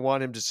much as I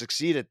want him to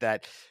succeed at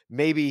that,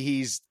 maybe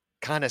he's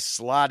kind of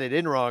slotted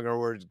in wrong, or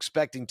we're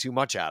expecting too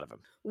much out of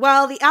him.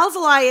 Well, the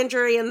Alzolai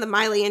injury and the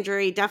Miley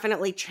injury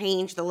definitely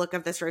changed the look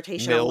of this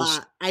rotation a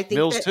lot. I think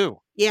Mills too.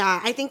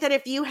 Yeah, I think that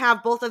if you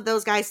have both of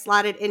those guys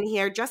slotted in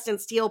here, Justin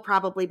Steele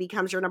probably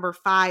becomes your number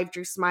 5,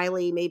 Drew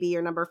Smiley maybe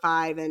your number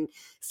 5, and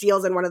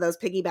Steele's in one of those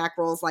piggyback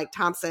roles like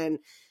Thompson.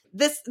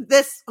 This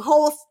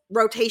whole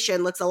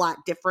rotation looks a lot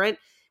different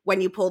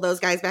when you pull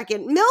those guys back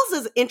in. Mills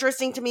is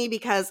interesting to me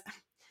because,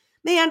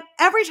 man,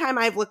 every time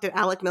I've looked at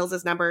Alec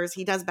Mills' numbers,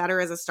 he does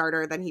better as a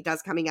starter than he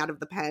does coming out of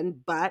the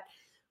pen, but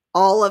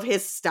all of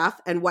his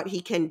stuff and what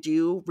he can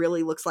do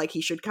really looks like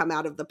he should come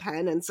out of the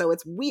pen. And so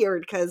it's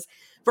weird because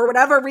for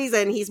whatever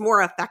reason, he's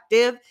more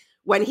effective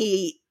when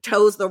he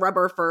toes the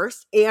rubber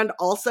first. And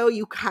also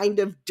you kind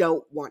of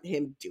don't want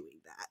him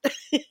doing that.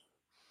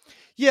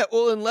 Yeah,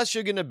 well, unless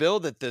you're going to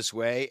build it this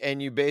way,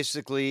 and you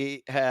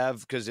basically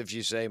have, because if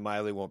you say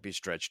Miley won't be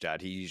stretched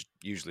out, he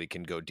usually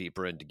can go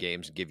deeper into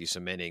games and give you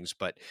some innings,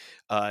 but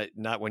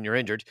not when you're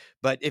injured.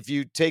 But if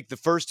you take the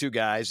first 2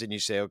 guys and you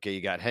say, okay,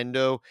 you got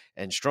Hendo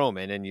and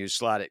Stroman, and you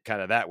slot it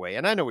kind of that way,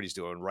 and I know what he's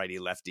doing, righty,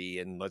 lefty,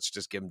 and let's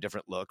just give him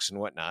different looks and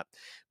whatnot.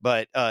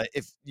 But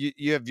if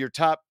you have your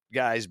top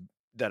guys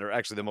that are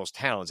actually the most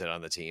talented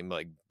on the team,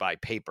 like by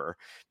paper,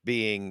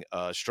 being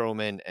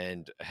Stroman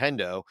and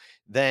Hendo,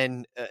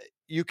 then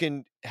you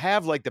can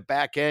have like the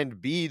back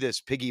end be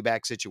this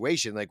piggyback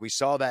situation. Like we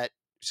saw that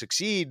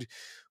succeed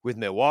with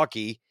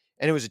Milwaukee,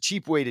 and it was a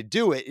cheap way to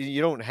do it.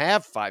 You don't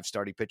have 5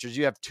 starting pitchers.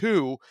 You have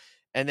 2,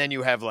 and then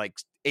you have like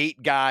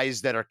 8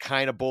 guys that are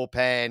kind of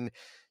bullpen,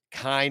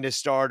 kind of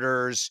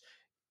starters.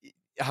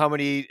 How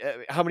many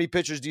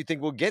pitchers do you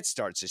think will get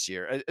starts this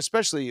year?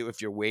 Especially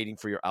if you're waiting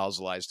for your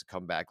Alzolais to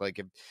come back. Like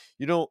if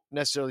you don't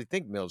necessarily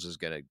think Mills is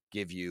going to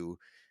give you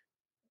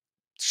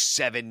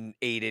 7,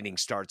 8 inning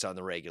starts on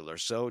the regular,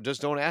 so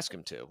just don't ask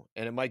him to,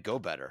 and it might go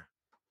better.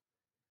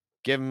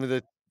 Give him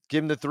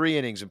the 3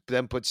 innings and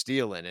then put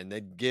Steele in, and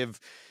then give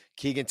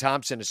Keegan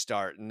Thompson a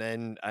start, and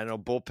then I don't know,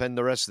 bullpen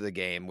the rest of the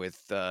game with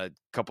a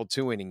couple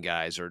 2-inning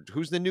guys. Or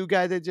who's the new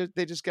guy that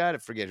they just got? I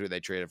forget who they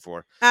traded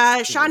for.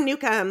 Sean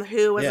Newcomb,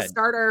 who was a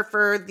starter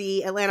for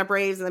the Atlanta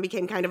Braves and then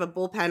became kind of a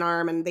bullpen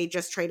arm, and they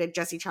just traded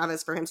Jesse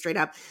Chavez for him straight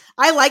up.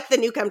 I like the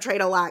Newcomb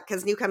trade a lot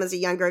because Newcomb is a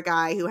younger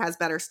guy who has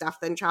better stuff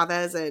than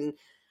Chavez, and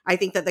I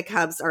think that the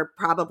Cubs are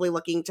probably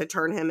looking to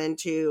turn him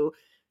into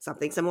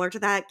something similar to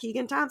that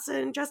Keegan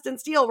Thompson, Justin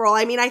Steele role.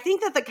 I mean, I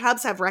think that the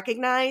Cubs have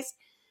recognized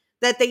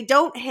that they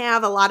don't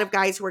have a lot of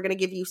guys who are going to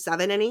give you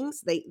 7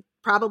 innings. They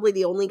probably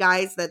the only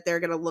guys that they're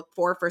going to look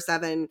for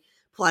 7+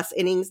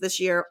 innings this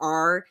year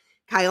are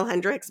Kyle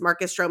Hendricks,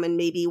 Marcus Stroman,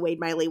 maybe Wade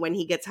Miley when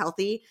he gets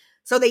healthy.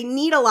 So they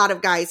need a lot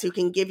of guys who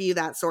can give you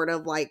that sort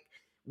of like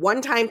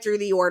 1 time through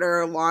the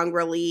order, long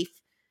relief,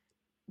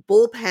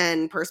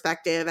 bullpen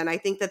perspective, and I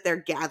think that they're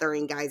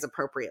gathering guys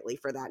appropriately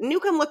for that.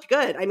 Newcomb looked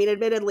good. I mean,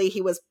 admittedly,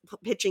 he was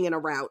pitching in a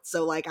rout,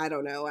 so like I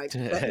don't know,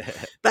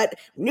 but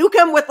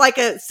Newcomb with like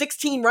a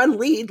 16-run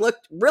lead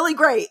looked really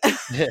great.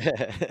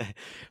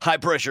 High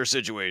pressure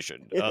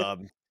situation.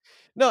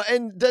 No,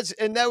 and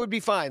that would be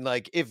fine.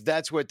 Like if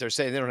that's what they're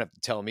saying, they don't have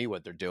to tell me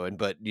what they're doing,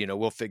 but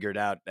we'll figure it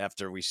out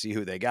after we see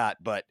who they got.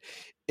 But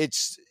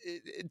it's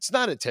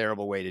not a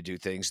terrible way to do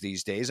things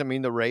these days. I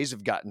mean, the Rays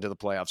have gotten to the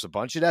playoffs a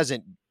bunch. It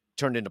hasn't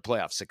turned into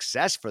playoff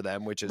success for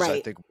them, which is right. I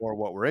think more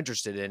what we're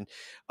interested in,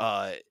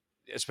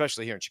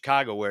 especially here in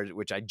Chicago,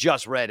 which I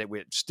just read it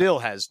still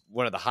has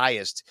one of the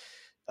highest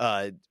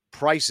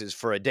prices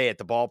for a day at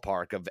the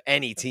ballpark of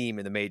any team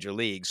in the major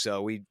leagues.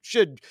 So we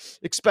should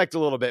expect a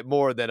little bit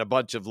more than a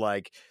bunch of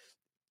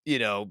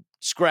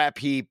scrap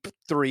heap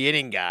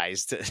 3-inning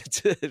guys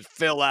to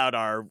fill out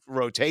our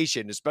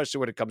rotation, especially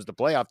when it comes to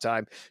playoff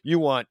time. You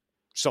want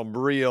some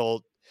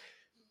real.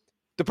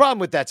 The problem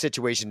with that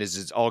situation is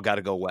it's all got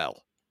to go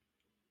well.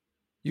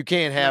 You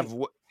can't have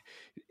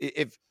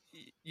if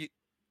you,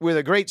 with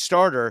a great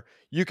starter,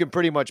 you can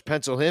pretty much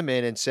pencil him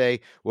in and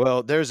say,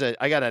 well,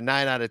 I got a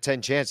 9 out of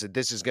 10 chance that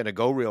this is going to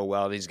go real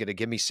well. And he's going to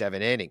give me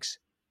 7 innings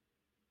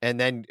and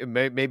then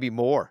maybe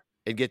more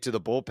and get to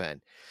the bullpen.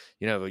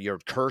 Your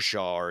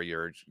Kershaw or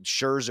your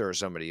Scherzer or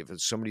somebody, if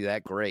it's somebody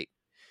that great,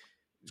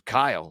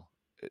 Kyle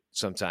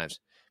sometimes,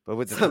 but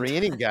with the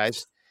 3-inning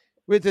guys,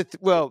 in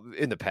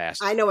the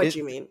past, I know what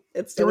you mean.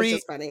 It was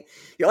just funny.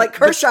 You're like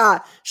Kershaw,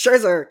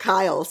 Scherzer,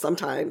 Kyle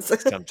sometimes.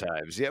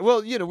 Sometimes, yeah.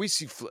 Well, we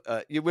see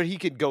when he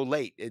could go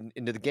late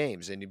into the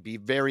games and be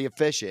very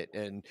efficient,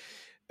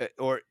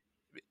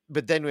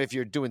 but then if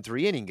you're doing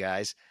 3-inning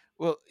guys,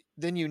 well,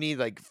 then you need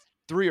like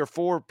 3 or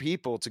 4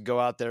 people to go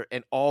out there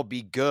and all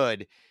be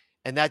good,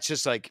 and that's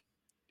just like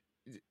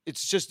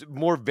it's just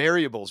more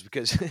variables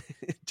because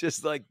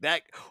just like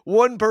that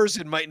one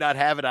person might not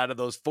have it out of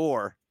those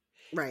 4.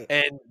 Right.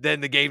 And then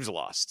the game's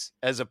lost,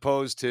 as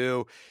opposed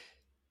to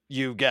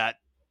you got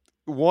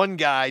one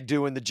guy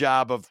doing the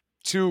job of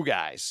 2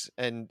 guys.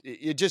 And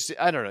it just,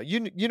 I don't know. You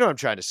know what I'm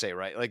trying to say,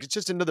 right? Like, it's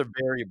just another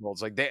variable.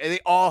 It's like they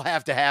all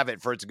have to have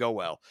it for it to go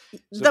well.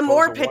 The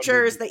more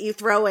pitchers that you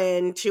throw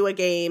into a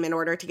game in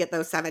order to get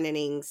those 7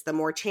 innings, the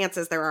more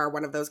chances there are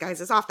one of those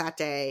guys is off that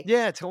day.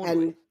 Yeah, totally.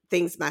 And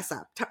things mess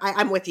up.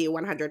 I'm with you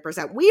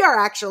 100%. We are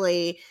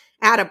actually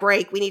at a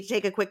break. We need to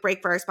take a quick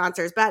break for our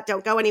sponsors, but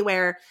don't go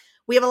anywhere.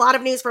 We have a lot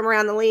of news from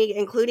around the league,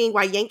 including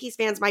why Yankees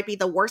fans might be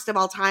the worst of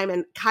all time.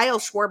 And Kyle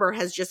Schwarber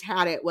has just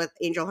had it with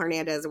Angel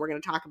Hernandez. And we're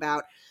going to talk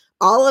about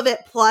all of it,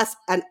 plus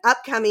an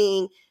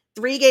upcoming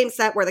 3-game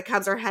set where the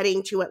Cubs are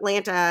heading to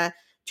Atlanta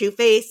to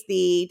face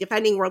the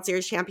defending World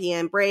Series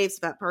champion Braves.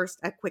 But first,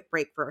 a quick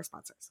break for our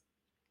sponsors.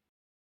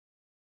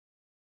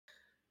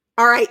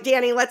 All right,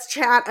 Danny, let's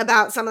chat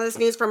about some of this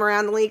news from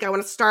around the league. I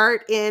want to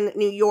start in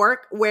New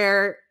York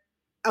where,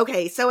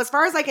 so as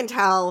far as I can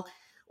tell,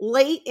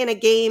 late in a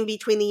game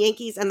between the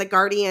Yankees and the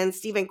Guardians,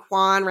 Stephen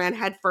Kwan ran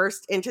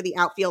headfirst into the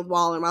outfield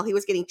wall. And while he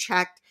was getting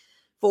checked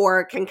for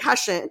a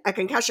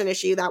concussion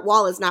issue, that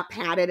wall is not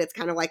padded. It's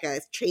kind of like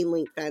a chain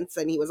link fence,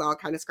 and he was all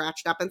kind of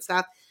scratched up and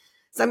stuff.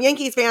 Some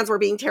Yankees fans were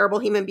being terrible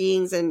human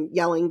beings and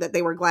yelling that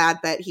they were glad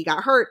that he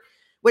got hurt,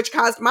 which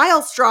caused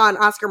Miles Straw and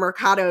Oscar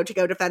Mercado to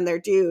go defend their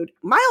dude.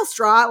 Miles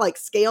Straw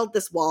scaled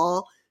this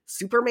wall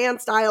Superman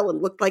style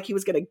and looked like he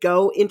was going to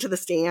go into the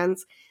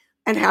stands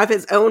and have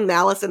his own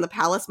Malice in the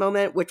Palace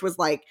moment, which was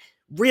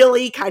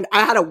really I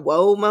had a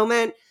whoa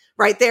moment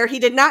right there. He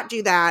did not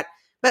do that.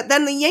 But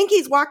then the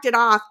Yankees walked it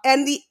off,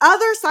 and the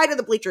other side of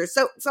the bleachers.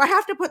 So I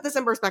have to put this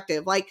in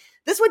perspective.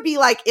 This would be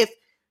like if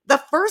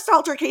the first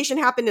altercation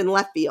happened in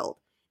left field,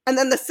 and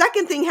then the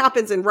second thing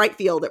happens in right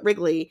field at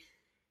Wrigley.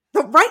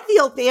 The right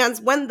field fans,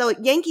 when the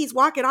Yankees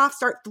walk it off,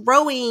 start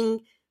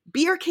throwing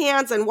beer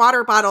cans and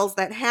water bottles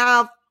that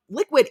have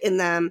liquid in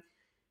them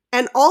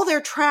and all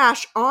their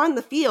trash on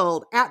the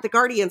field at the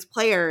Guardians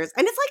players.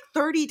 And it's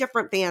 30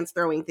 different fans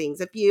throwing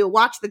things. If you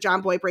watch the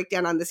John Boy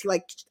breakdown on this, he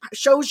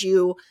shows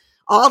you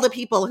all the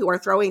people who are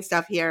throwing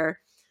stuff here.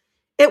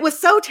 It was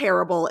so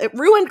terrible. It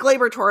ruined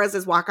Gleyber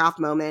Torres' walk-off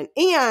moment.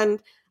 And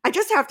I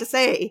just have to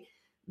say,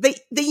 the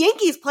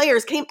Yankees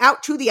players came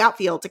out to the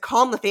outfield to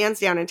calm the fans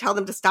down and tell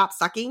them to stop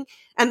sucking.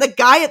 And the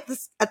guy at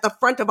the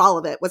front of all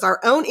of it was our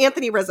own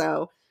Anthony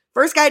Rizzo.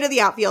 First guy to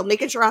the outfield,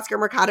 making sure Oscar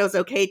Mercado's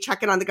okay,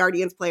 checking on the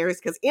Guardians players,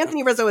 because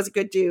Anthony Rizzo is a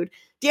good dude.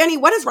 Danny,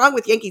 what is wrong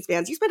with Yankees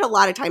fans? You spend a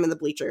lot of time in the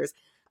bleachers.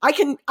 I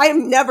have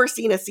never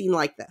seen a scene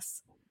like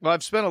this. Well,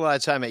 I've spent a lot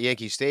of time at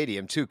Yankee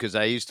Stadium, too, because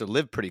I used to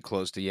live pretty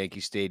close to Yankee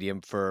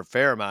Stadium for a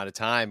fair amount of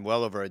time,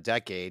 well over a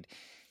decade.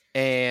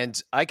 And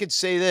I could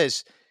say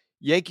this.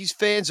 Yankees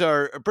fans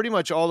are pretty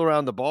much all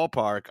around the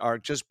ballpark are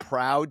just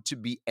proud to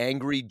be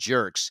angry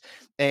jerks.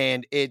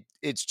 And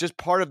it's just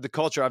part of the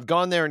culture. I've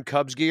gone there in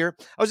Cubs gear.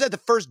 I was at the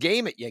first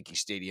game at Yankee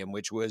Stadium,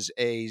 which was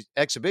a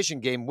exhibition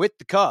game with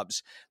the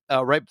Cubs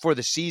right before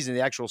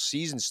the actual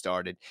season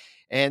started.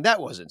 And that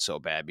wasn't so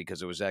bad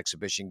because it was an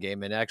exhibition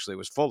game and actually it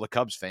was full of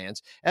Cubs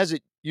fans, as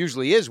it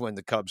usually is when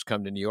the Cubs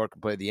come to New York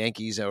and play the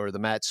Yankees or the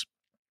Mets.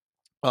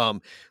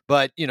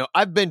 But,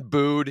 I've been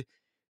booed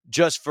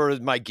just for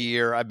my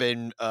gear. I've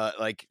been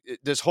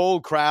this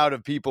whole crowd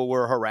of people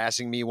were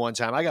harassing me one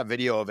time. I got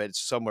video of it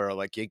somewhere,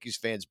 Yankees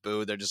fans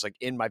boo. They're just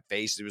in my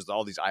face. There was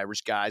all these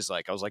Irish guys.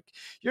 I was like,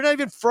 you're not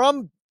even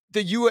from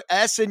the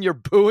US and you're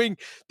booing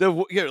they're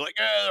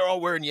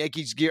all wearing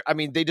Yankees gear. I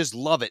mean, they just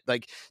love it.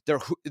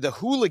 The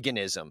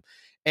hooliganism.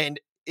 And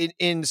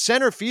in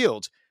center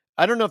field,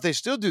 I don't know if they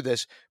still do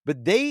this,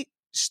 but they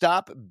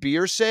stop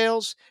beer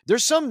sales.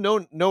 There's some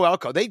no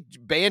alcohol. They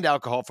banned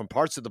alcohol from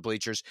parts of the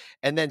bleachers,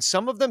 and then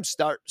some of them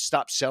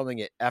stop selling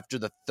it after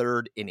the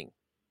 3rd inning.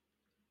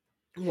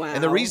 Wow.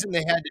 And the reason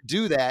they had to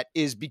do that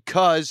is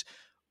because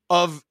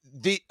of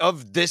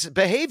this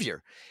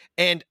behavior.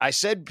 And I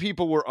said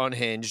people were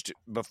unhinged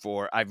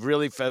before. I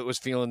really was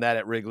feeling that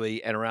at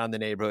Wrigley and around the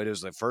neighborhood. It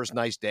was the first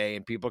nice day,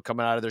 and people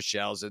coming out of their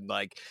shells, and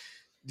like,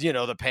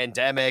 the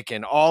pandemic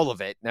and all of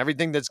it and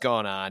everything that's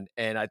going on.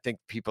 And I think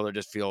people are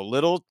just feel a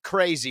little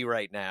crazy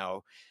right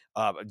now.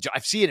 I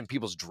see it in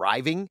people's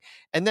driving.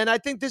 And then I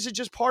think this is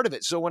just part of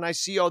it. So when I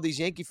see all these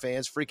Yankee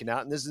fans freaking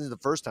out, and this isn't the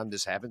first time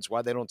this happens,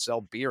 why they don't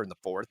sell beer in the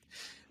fourth.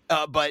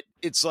 But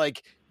it's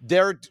like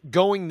they're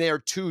going there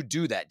to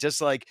do that. Just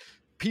like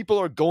people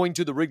are going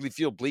to the Wrigley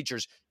Field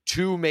bleachers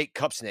to make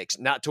cup snakes,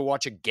 not to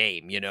watch a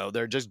game.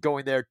 They're just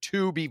going there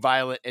to be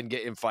violent and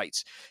get in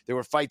fights. There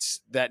were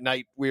fights that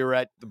night. We were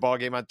at the ball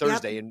game on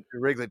Thursday in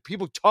Wrigley,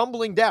 people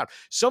tumbling down.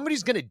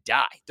 Somebody's going to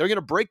die. They're going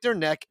to break their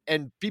neck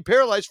and be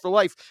paralyzed for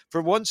life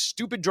for one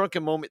stupid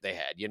drunken moment they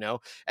had,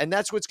 and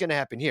that's what's going to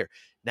happen here.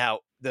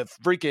 Now, the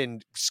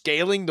freaking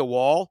scaling the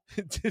wall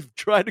to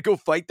try to go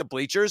fight the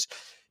bleachers,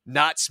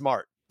 not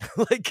smart.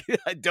 Like,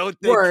 I don't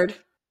think. Word.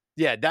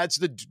 Yeah, that's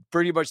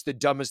pretty much the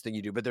dumbest thing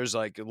you do. But there's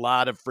like a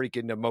lot of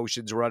freaking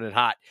emotions running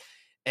hot.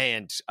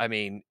 And I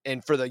mean,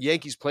 and for the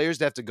Yankees players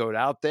to have to go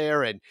out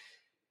there, and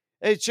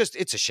it's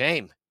a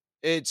shame.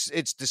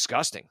 It's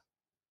disgusting.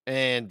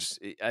 And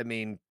I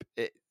mean,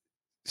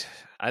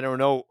 I don't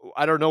know.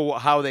 I don't know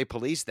how they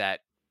police that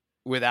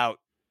without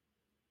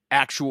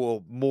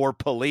actual more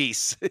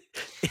police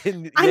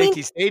in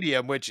Yankee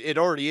Stadium, which it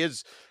already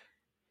is.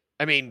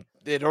 I mean,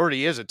 it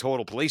already is a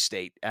total police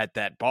state at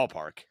that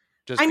ballpark,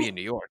 just being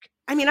New York.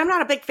 I mean, I'm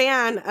not a big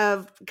fan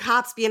of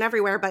cops being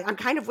everywhere, but I'm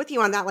kind of with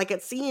you on that. Like,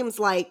 it seems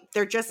like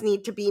there just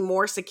need to be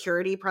more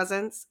security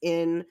presence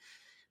in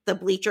the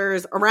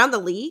bleachers around the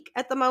league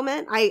at the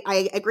moment.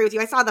 I agree with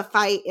you. I saw the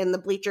fight in the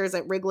bleachers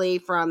at Wrigley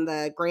from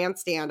the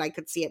grandstand. I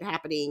could see it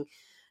happening.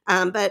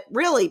 But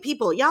really,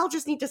 people, y'all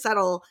just need to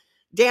settle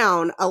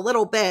down a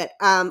little bit.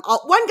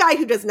 One guy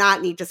who does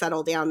not need to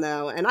settle down,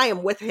 though, and I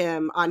am with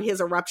him on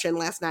his eruption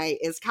last night,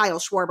 is Kyle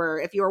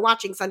Schwarber. If you were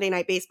watching Sunday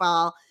Night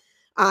Baseball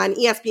on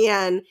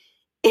ESPN,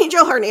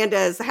 Angel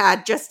Hernandez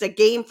had just a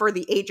game for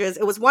the ages.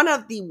 It was one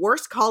of the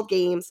worst called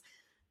games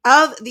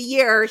of the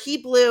year. He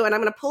blew, and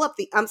I'm going to pull up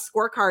the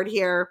scorecard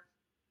here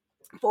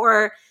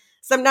for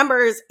some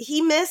numbers.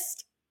 He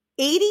missed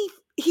 80.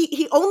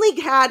 He only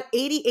had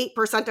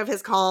 88% of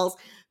his calls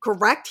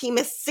correct. He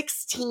missed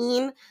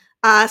 16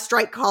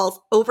 strike calls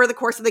over the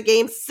course of the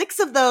game. 6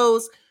 of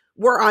those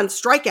were on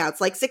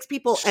strikeouts. Like 6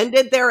 people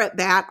ended their at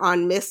bat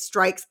on missed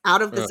strikes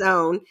out of the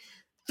zone.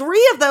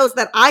 3 of those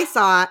that I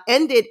saw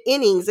ended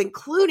innings,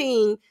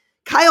 including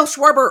Kyle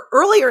Schwarber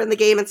earlier in the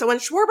game. And so when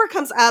Schwarber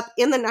comes up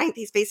in the 9th,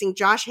 he's facing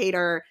Josh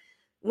Hader,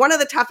 one of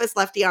the toughest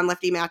lefty on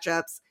lefty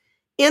matchups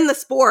in the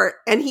sport.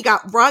 And he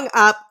got rung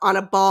up on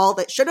a ball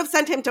that should have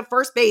sent him to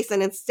first base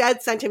and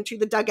instead sent him to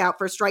the dugout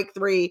for strike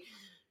 3.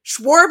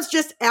 Schwarb's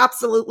just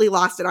absolutely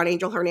lost it on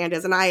Angel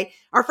Hernandez. And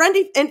our friend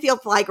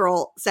Infield Fly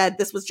Girl said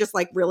this was just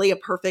like really a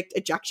perfect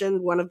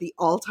ejection, one of the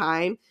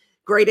all-time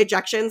great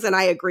ejections. And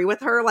I agree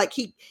with her. Like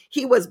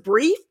he was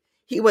brief.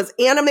 He was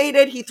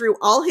animated. He threw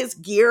all his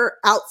gear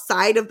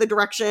outside of the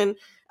direction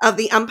of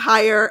the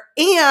umpire.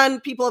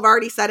 And people have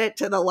already said it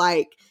to the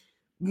like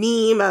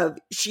meme of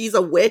she's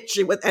a witch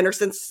with and her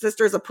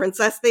sister's a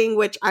princess thing,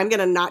 which I'm going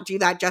to not do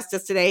that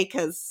justice today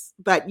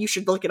but you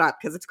should look it up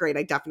because it's great.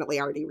 I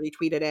definitely already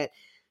retweeted it.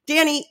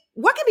 Danny,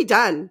 what can be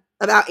done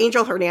about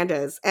Angel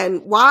Hernandez,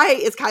 and why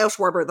is Kyle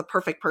Schwarber the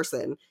perfect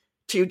person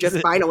to just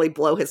finally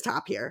blow his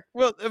top here?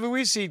 Well, I mean,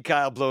 we've seen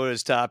Kyle blow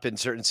his top in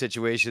certain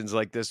situations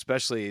like this,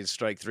 especially in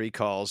strike 3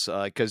 calls,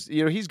 because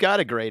he's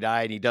got a great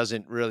eye and he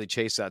doesn't really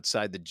chase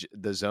outside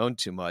the zone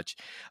too much.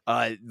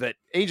 But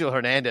Angel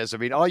Hernandez, I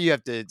mean, all you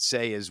have to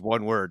say is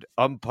one word: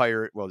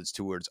 umpire. Well, it's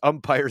 2 words: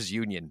 umpires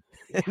union.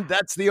 And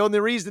that's the only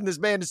reason this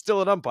man is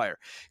still an umpire,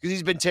 because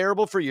he's been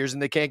terrible for years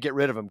and they can't get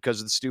rid of him because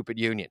of the stupid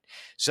union.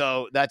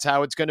 So that's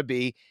how it's going to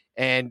be.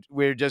 And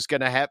we're just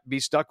going to be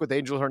stuck with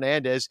Angel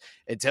Hernandez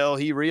until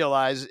he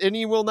realizes, and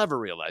he will never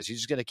realize, he's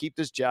just going to keep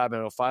this job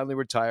and he'll finally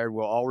retire.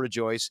 We'll all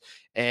rejoice.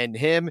 And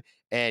him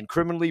and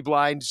criminally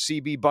blind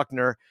CB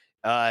Buckner,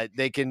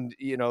 they can,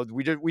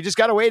 we just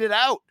got to wait it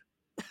out.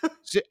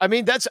 I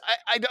mean,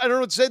 I don't know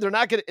what to say. They're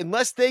not going to,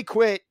 unless they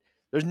quit,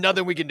 there's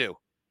nothing we can do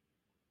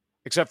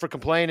except for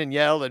complain and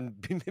yell and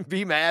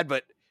be mad.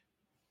 But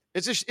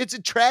it's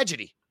a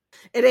tragedy.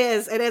 It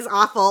is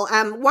awful.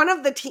 One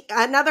of the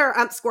another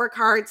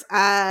scorecards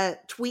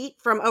tweet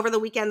from over the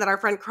weekend that our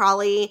friend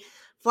Crawley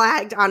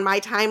flagged on my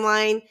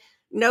timeline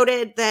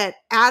noted that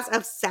as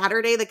of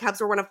Saturday, the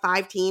Cubs were one of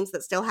 5 teams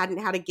that still hadn't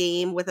had a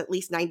game with at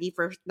least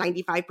 95%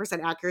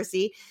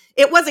 accuracy.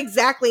 It was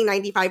exactly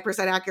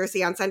 95%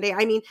 accuracy on Sunday.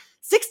 I mean,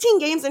 16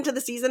 games into the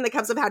season, the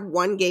Cubs have had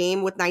 1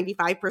 game with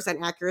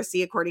 95%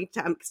 accuracy according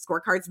to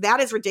scorecards.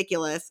 That is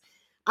ridiculous.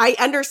 I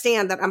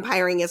understand that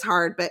umpiring is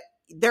hard, but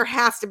there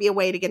has to be a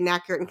way to get an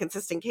accurate and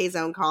consistent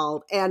K-zone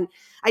called. And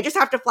I just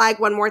have to flag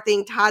one more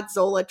thing. Todd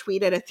Zola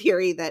tweeted a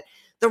theory that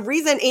the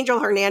reason Angel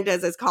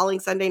Hernandez is calling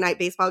Sunday night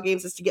baseball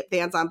games is to get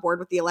fans on board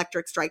with the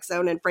electric strike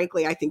zone. And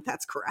frankly, I think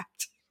that's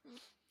correct.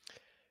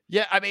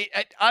 Yeah, I mean,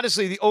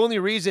 honestly, the only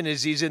reason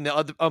is he's in the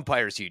other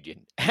umpires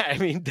union. I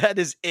mean, that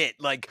is it.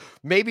 Like,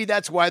 maybe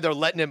that's why they're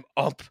letting him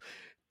ump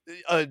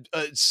a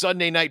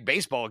Sunday night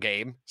baseball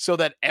game so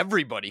that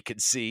everybody can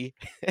see.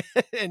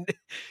 And,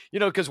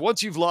 because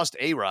once you've lost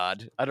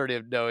A-Rod, I don't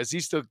even know, is he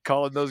still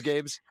calling those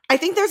games? I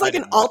think there's I like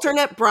an didn't watch it.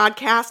 alternate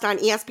broadcast on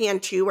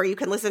ESPN2 where you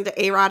can listen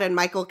to A-Rod and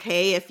Michael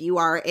Kay if you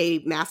are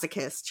a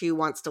masochist who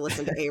wants to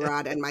listen to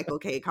A-Rod and Michael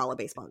Kay call a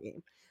baseball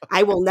game.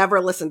 I will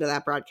never listen to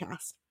that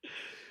broadcast.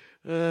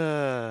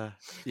 The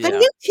Yeah.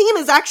 new team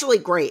is actually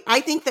great.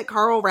 I think that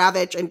Carl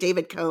Ravitch and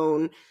David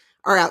Cohn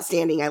are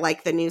outstanding. I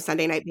like the new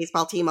Sunday Night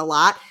Baseball team a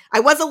lot. I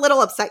was a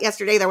little upset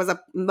yesterday. There was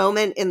a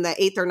moment in the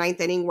 8th or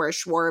 9th inning where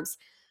Schwartz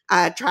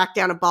tracked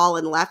down a ball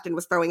and left and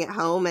was throwing it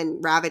home,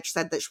 and Ravitch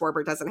said that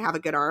Schwarber doesn't have a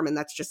good arm, and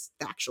that's just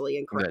factually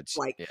incorrect.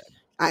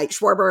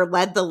 Schwarber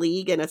led the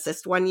league in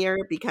assist one year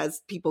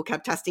because people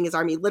kept testing his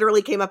arm. He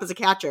literally came up as a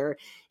catcher.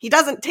 He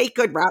doesn't take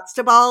good routes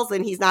to balls,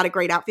 and he's not a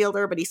great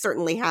outfielder, but he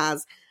certainly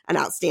has an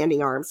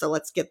outstanding arm. So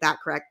let's get that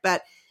correct.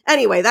 But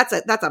anyway, that's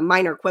a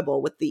minor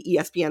quibble with the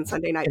ESPN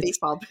Sunday Night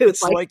Baseball booth.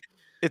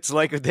 It's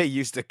like what they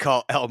used to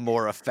call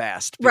Almora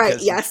fast.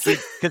 Right, yes.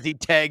 Because he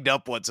tagged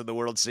up once in the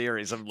World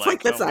Series. I'm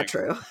like, that's not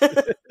true.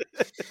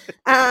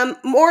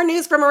 More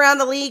news from around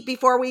the league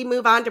before we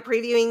move on to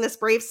previewing this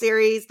Braves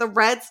series. The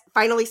Reds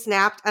finally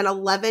snapped an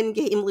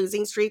 11-game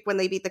losing streak when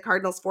they beat the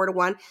Cardinals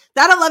 4-1.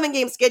 That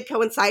 11-game skid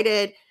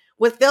coincided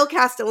with Phil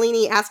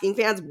Castellini asking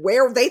fans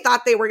where they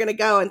thought they were going to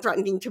go and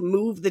threatening to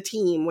move the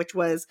team, which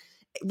was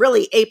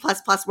really A++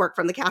 work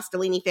from the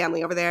Castellini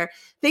family over there.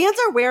 Fans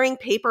are wearing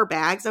paper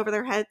bags over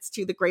their heads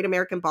to the Great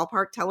American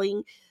Ballpark,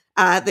 telling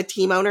the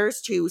team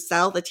owners to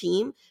sell the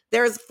team.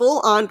 There's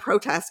full-on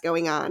protest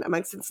going on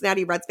among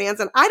Cincinnati Reds fans,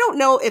 and I don't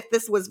know if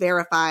this was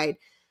verified,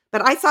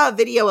 but I saw a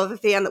video of a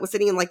fan that was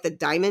sitting in like the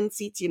diamond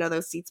seats,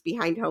 those seats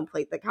behind home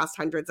plate that cost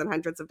hundreds and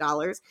hundreds of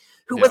dollars,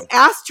 who was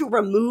asked to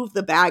remove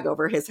the bag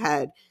over his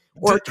head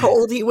or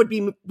told he would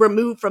be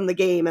removed from the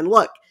game. And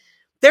look,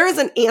 there is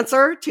an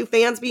answer to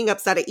fans being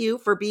upset at you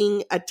for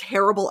being a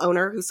terrible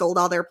owner who sold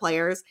all their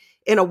players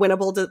in a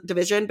winnable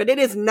division, but it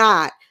is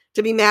not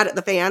to be mad at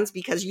the fans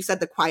because you said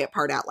the quiet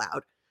part out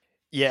loud.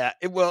 Yeah,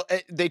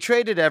 they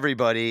traded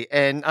everybody,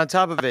 and on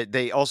top of it,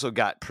 they also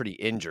got pretty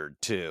injured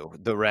too,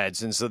 the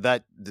Reds, and so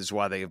that is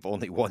why they have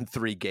only won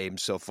 3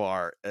 games so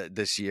far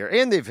this year,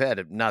 and they've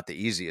had not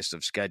the easiest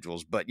of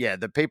schedules. But yeah,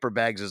 the paper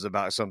bags is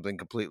about something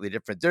completely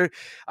different.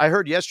 I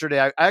heard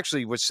yesterday, I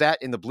actually was sat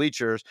in the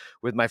bleachers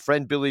with my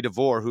friend Billy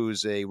DeVore,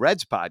 who's a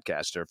Reds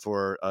podcaster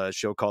for a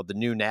show called The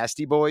New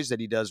Nasty Boys that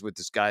he does with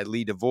this guy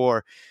Lee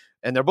DeVore.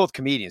 And they're both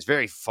comedians,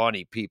 very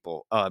funny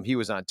people. He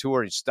was on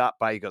tour. He stopped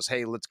by. He goes,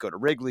 "Hey, let's go to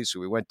Wrigley." So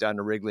we went down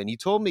to Wrigley, and he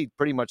told me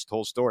pretty much the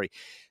whole story.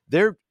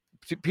 Other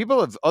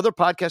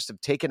podcasts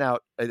have taken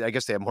out, I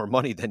guess they have more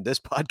money than this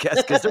podcast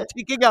because they're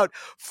taking out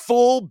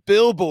full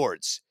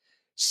billboards.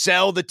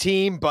 Sell the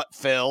team, but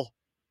Phil.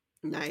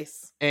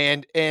 Nice.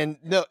 And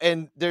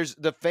there's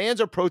the fans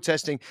are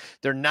protesting.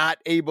 They're not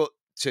able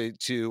to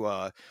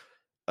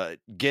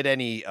get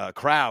any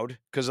crowd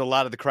because a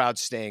lot of the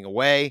crowd's staying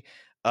away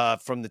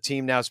from the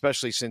team now,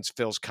 especially since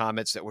Phil's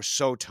comments that were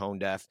so tone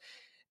deaf.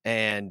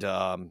 And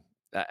I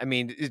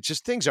mean, it's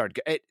just things aren't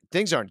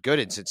good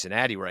in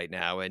Cincinnati right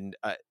now. And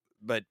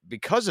but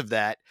because of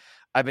that,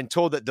 I've been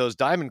told that those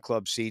Diamond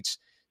Club seats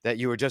that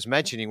you were just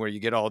mentioning, where you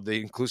get all the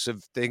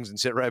inclusive things and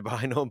sit right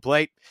behind home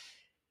plate,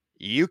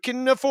 you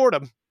can afford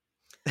them.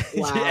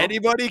 Wow.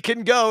 Anybody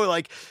can go.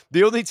 Like,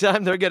 the only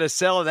time they're going to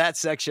sell that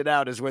section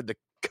out is when the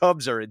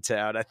Cubs are in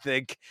town, I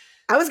think.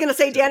 I was going to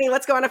say, Danny,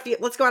 let's go on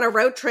a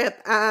road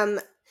trip.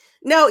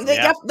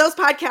 Those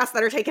podcasts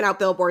that are taking out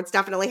billboards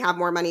definitely have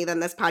more money than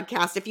this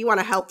podcast. If you want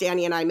to help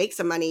Danny and I make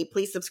some money,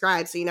 please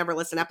subscribe so you never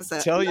miss an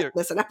episode. Tell your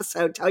friends.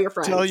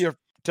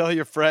 Tell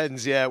your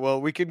friends. Yeah.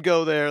 Well, we can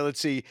go there. Let's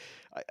see.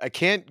 I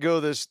can't go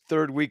this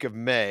 3rd week of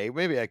May.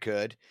 Maybe I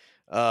could.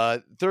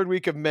 3rd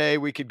week of May,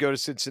 we could go to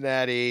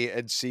Cincinnati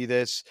and see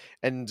this.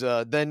 And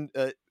then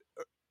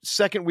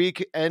 2nd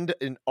weekend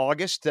in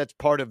August, that's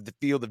part of the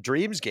Field of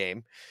Dreams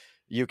game.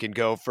 You can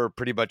go for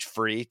pretty much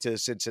free to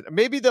Cincinnati.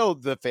 Maybe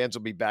the fans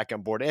will be back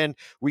on board, and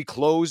we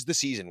close the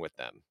season with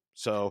them.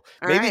 So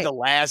maybe the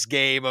last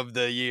game of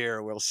the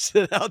year we'll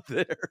sit out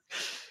there.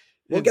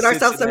 We'll get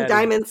ourselves some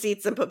diamond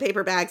seats and put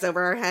paper bags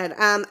over our head.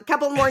 A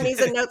couple more news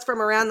and notes from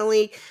around the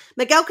league.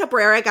 Miguel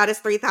Cabrera got his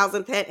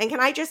 3,000th hit. And can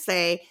I just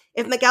say,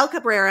 if Miguel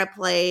Cabrera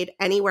played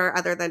anywhere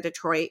other than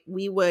Detroit,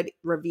 we would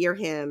revere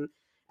him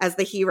as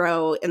the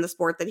hero in the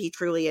sport that he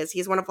truly is.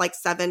 He's one of like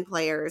 7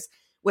 players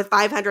with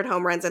 500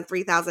 home runs and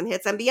 3,000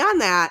 hits. And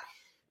beyond that,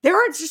 there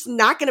are just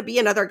not going to be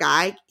another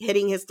guy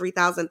hitting his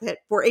 3,000th hit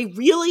for a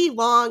really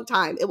long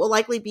time. It will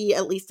likely be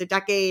at least a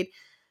decade.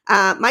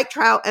 Mike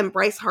Trout and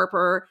Bryce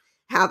Harper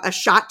have a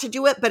shot to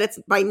do it, but it's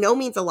by no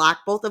means a lock.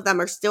 Both of them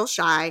are still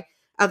shy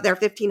of their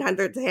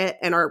 1,500th hit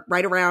and are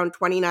right around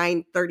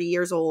 29, 30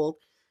 years old.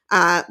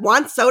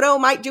 Juan Soto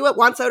might do it.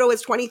 Juan Soto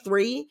is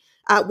 23.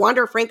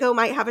 Wander Franco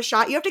might have a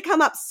shot. You have to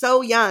come up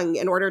so young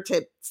in order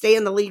to stay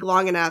in the league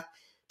long enough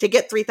to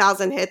get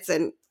 3,000 hits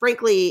and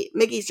frankly,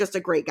 Miggy's just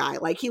a great guy.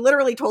 Like, he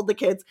literally told the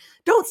kids,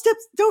 don't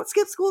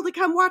skip school to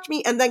come watch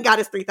me, and then got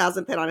his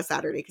 3,000th hit on a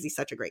Saturday because he's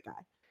such a great guy.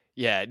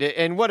 Yeah,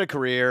 and what a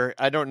career.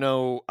 I don't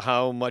know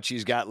how much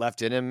he's got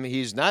left in him.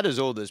 He's not as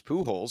old as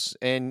Pujols,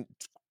 and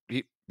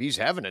he's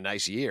having a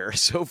nice year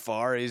so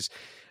far. He's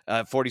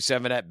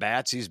 47 at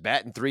bats. He's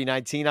batting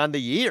 319 on the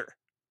year.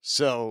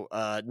 So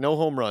no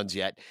home runs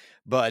yet,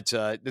 but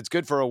it's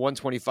good for a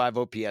 125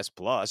 OPS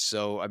plus.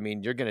 So, I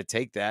mean, you're going to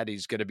take that.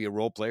 He's going to be a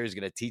role player. He's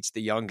going to teach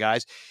the young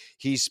guys.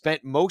 He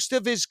spent most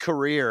of his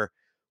career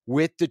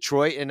with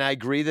Detroit, and I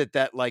agree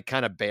that like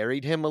kind of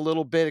buried him a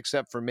little bit,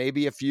 except for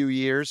maybe a few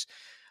years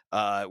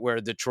where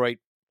Detroit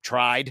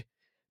tried.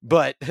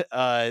 But,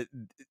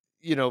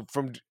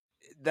 from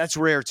that's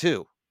rare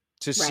too,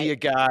 to see a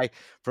guy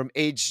from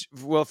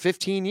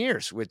 15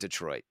 years with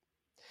Detroit.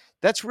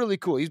 That's really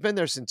cool. He's been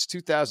there since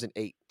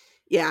 2008.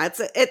 Yeah,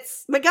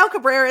 it's Miguel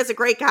Cabrera is a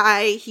great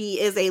guy. He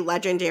is a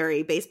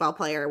legendary baseball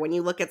player. When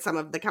you look at some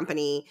of the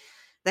company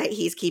that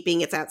he's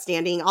keeping, it's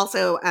outstanding.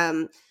 Also,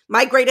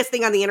 my greatest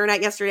thing on the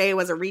internet yesterday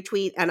was a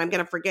retweet, and I'm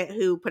going to forget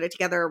who put it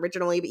together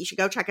originally, but you should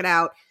go check it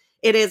out.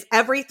 It is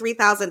every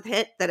 3,000th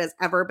hit that has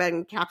ever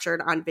been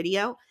captured on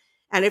video.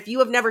 And if you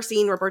have never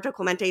seen Roberto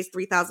Clemente's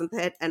 3,000th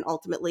hit and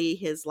ultimately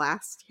his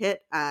last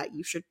hit,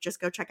 you should just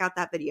go check out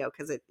that video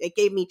because it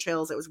gave me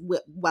chills. It was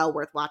well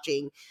worth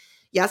watching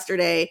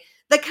yesterday.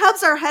 The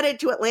Cubs are headed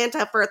to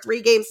Atlanta for a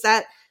 3-game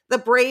set. The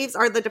Braves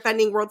are the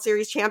defending World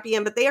Series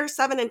champion, but they are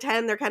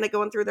 7-10. They're kind of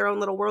going through their own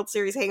little World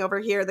Series hangover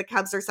here. The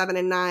Cubs are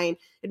 7-9.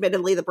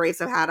 Admittedly, the Braves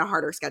have had a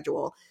harder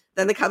schedule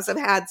than the Cubs have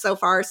had so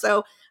far.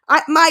 So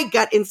my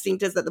gut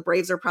instinct is that the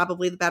Braves are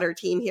probably the better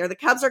team here. The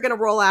Cubs are going to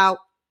roll out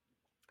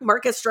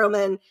Marcus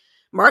Stroman,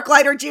 Mark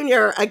Leiter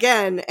Jr.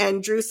 again,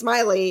 and Drew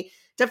Smiley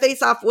to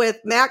face off with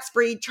Max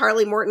Fried,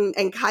 Charlie Morton,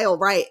 and Kyle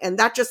Wright. And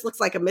that just looks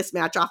like a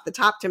mismatch off the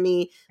top to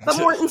me. But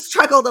Morton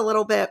struggled a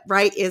little bit.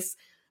 Wright is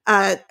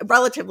a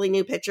relatively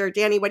new pitcher.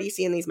 Danny, what do you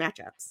see in these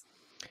matchups?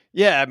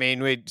 Yeah, I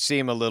mean, we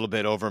seem a little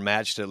bit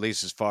overmatched, at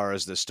least as far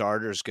as the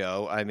starters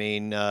go. I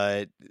mean,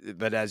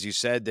 but as you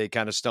said, they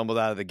kind of stumbled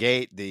out of the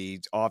gate. The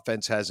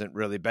offense hasn't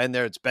really been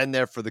there. It's been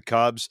there for the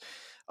Cubs.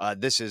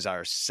 This is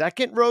our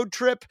second road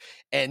trip,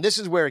 and this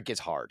is where it gets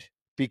hard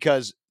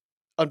because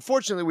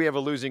unfortunately we have a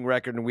losing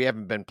record and we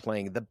haven't been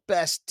playing the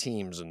best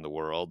teams in the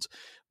world,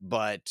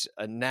 but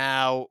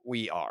now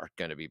we are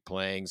going to be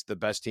playing the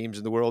best teams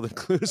in the world,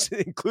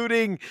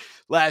 including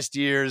last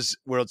year's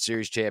World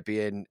Series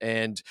champion.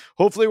 And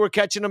hopefully we're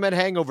catching them at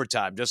hangover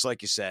time. Just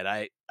like you said,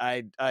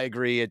 I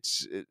agree.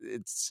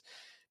 It's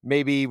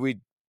maybe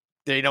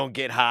they don't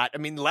get hot. I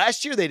mean,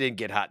 last year they didn't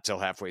get hot till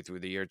halfway through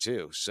the year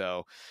too.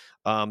 So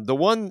the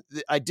one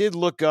I did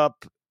look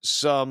up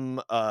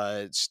some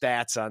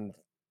stats on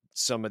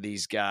some of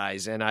these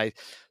guys, and I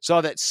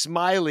saw that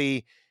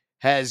Smiley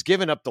has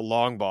given up the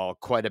long ball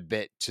quite a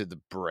bit to the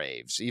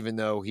Braves, even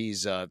though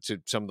he's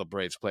to some of the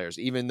Braves players,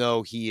 even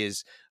though he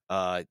is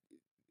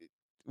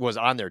was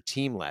on their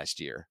team last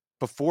year.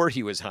 Before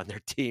he was on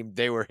their team,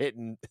 they were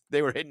hitting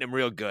him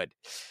real good.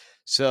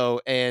 So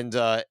and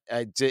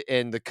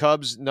the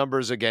Cubs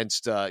numbers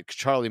against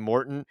Charlie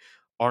Morton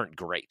aren't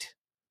great.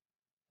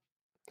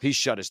 He's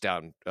shut us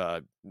down,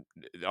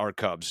 our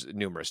Cubs,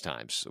 numerous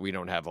times. We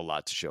don't have a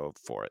lot to show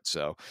for it.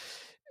 So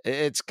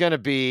it's going to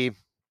be,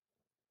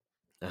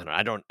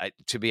 I don't know.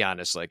 To be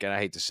honest, and I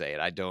hate to say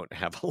it, I don't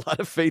have a lot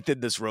of faith in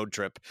this road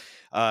trip.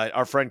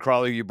 Our friend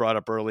Crawley, you brought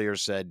up earlier,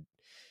 said,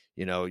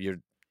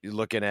 you're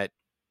looking at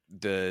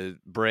the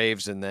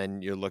Braves and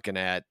then you're looking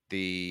at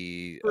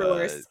the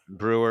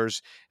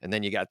Brewers, and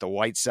then you got the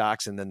White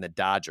Sox and then the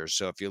Dodgers.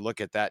 So if you look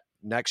at that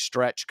next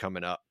stretch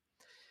coming up,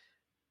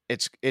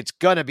 it's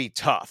going to be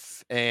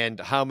tough. And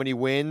how many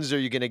wins are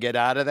you going to get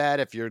out of that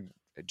if you're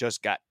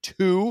just got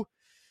 2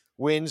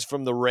 wins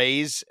from the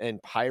Rays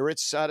and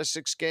Pirates out of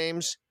 6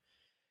 games?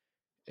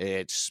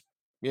 It's,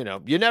 you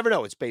never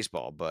know. It's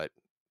baseball, but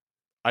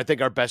I think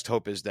our best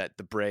hope is that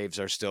the Braves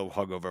are still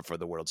hungover for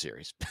the World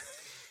Series.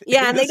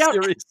 Yeah, and they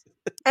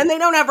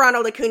don't have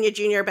Ronald Acuna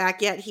Jr.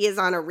 back yet. He is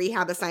on a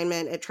rehab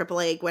assignment at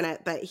AAA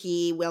Gwinnett, but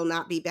he will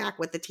not be back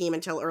with the team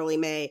until early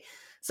May.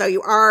 So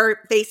you are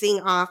facing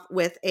off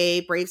with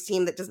a Braves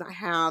team that does not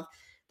have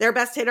their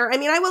best hitter. I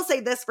mean, I will say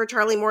this for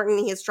Charlie Morton.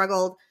 He has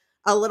struggled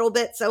a little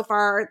bit so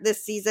far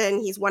this season.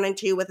 He's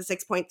 1-2 with a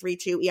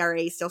 6.32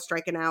 ERA, still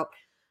striking out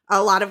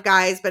a lot of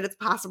guys, but it's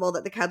possible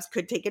that the Cubs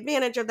could take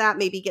advantage of that,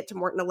 maybe get to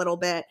Morton a little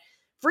bit.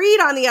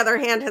 Fried, on the other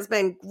hand, has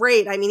been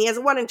great. I mean, he has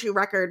a 1-2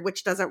 record,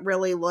 which doesn't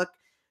really look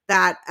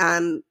that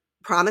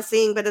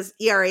promising, but his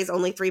ERA is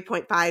only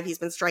 3.5. He's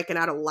been striking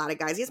out a lot of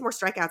guys. He has more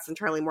strikeouts than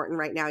Charlie Morton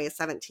right now. He has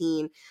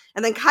 17.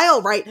 And then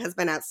Kyle Wright has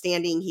been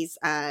outstanding. He's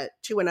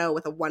 2-0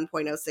 with a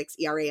 1.06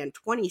 ERA and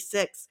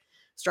 26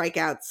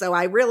 strikeouts. So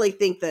I really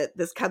think that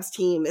this Cubs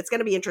team, it's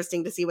going to be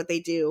interesting to see what they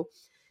do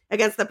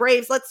against the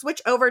Braves. Let's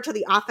switch over to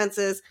the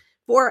offenses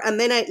for a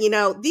minute.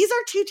 These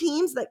are 2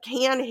 teams that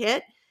can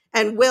hit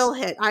and will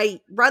hit.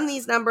 I run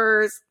these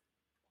numbers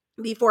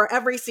before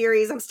every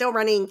series. I'm still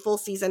running full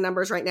season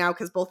numbers right now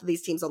because both of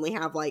these teams only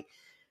have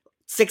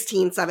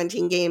 16,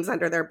 17 games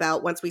under their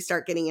belt. Once we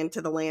start getting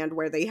into the land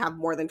where they have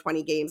more than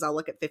 20 games, I'll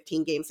look at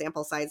 15 game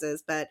sample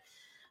sizes. But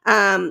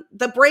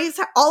the Braves,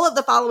 all of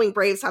the following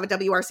Braves have a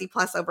WRC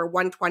plus over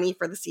 120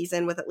 for the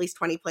season with at least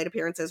 20 plate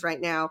appearances right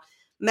now.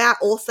 Matt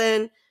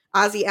Olson,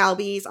 Ozzie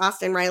Albies,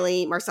 Austin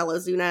Riley, Marcelo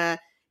Zuna,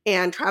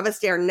 and Travis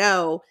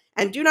d'Arnaud.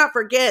 And do not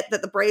forget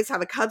that the Braves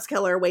have a Cubs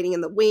killer waiting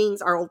in the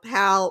wings. Our old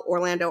pal,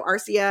 Orlando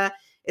Arcia,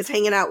 is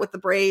hanging out with the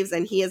Braves,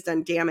 and he has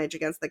done damage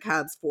against the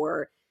Cubs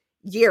for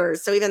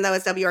years. So even though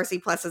his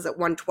WRC plus is at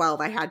 112,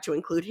 I had to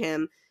include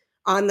him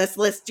on this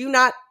list. Do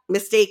not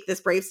mistake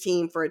this Braves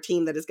team for a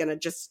team that is going to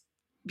just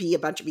be a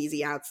bunch of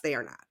easy outs. They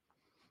are not.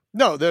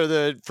 No, they're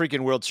the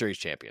freaking World Series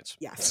champions.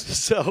 Yes.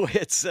 So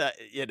it's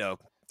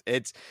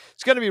it's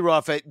going to be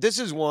rough. This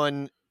is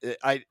one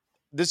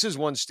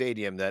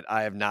stadium that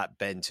I have not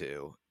been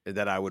to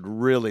that I would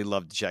really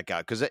love to check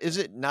out, because is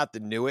it not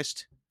the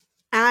newest?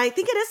 I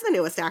think it is the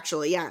newest,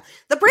 actually. Yeah.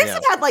 The Braves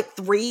have had like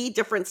 3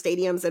 different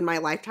stadiums in my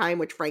lifetime,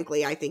 which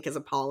frankly I think is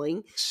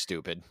appalling.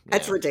 Stupid.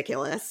 It's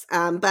ridiculous.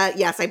 But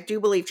yes, I do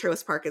believe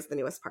Truist Park is the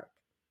newest park.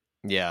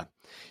 Yeah.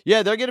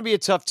 Yeah, they're going to be a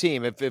tough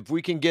team. If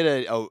we can get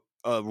a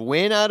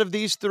win out of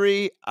these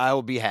 3, I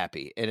will be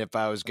happy. And if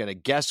I was going to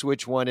guess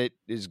which one it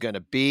is going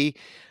to be,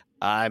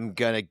 I'm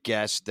going to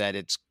guess that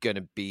it's going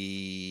to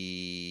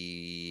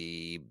be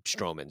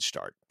Stroman's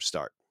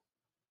start.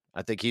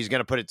 I think he's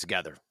going to put it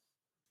together.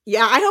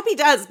 Yeah, I hope he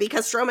does,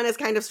 because Stroman has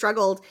kind of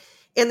struggled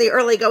in the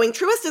early going.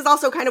 Truist is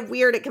also kind of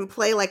weird. It can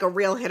play like a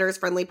real hitters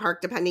friendly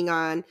park depending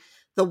on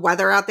the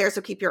weather out there.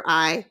 So keep your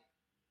eye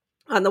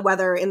on the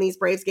weather in these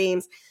Braves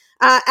games.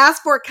 As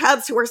for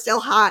Cubs, who are still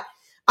hot,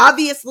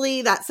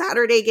 obviously that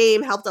Saturday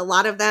game helped a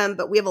lot of them,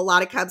 but we have a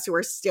lot of Cubs who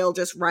are still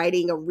just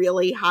riding a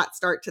really hot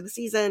start to the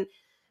season.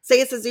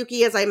 Seiya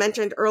Suzuki, as I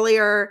mentioned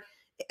earlier,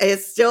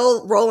 is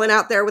still rolling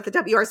out there with the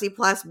WRC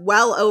plus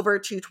well over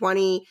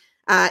 220.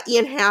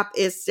 Ian Happ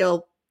is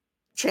still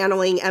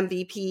channeling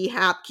MVP.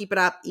 Happ, keep it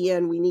up,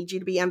 Ian. We need you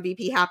to be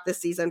MVP Happ this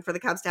season for the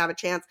Cubs to have a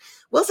chance.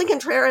 Wilson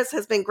Contreras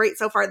has been great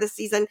so far this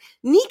season.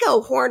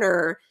 Nico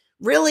Horner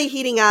really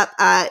heating up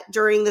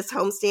during this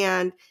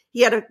homestand.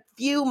 He had a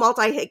few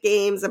multi-hit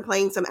games and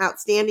playing some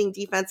outstanding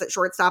defense at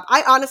shortstop.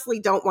 I honestly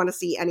don't want to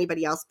see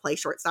anybody else play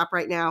shortstop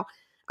right now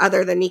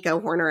other than Nico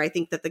Horner. I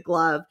think that the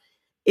glove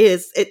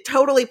it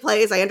totally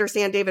plays. I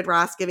understand David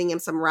Ross giving him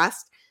some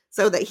rest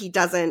so that he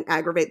doesn't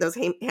aggravate those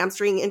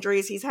hamstring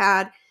injuries he's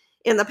had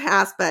in the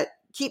past, but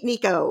keep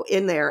Nico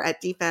in there at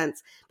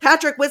defense.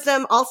 Patrick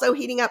Wisdom also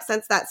heating up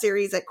since that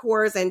series at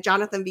Coors, and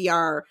Jonathan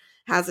VR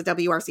has a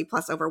WRC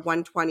plus over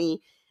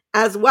 120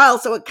 as well.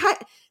 So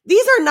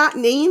these are not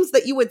names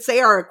that you would say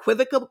are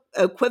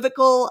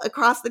equivocal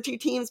across the two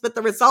teams, but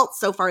the results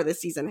so far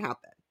this season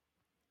have been.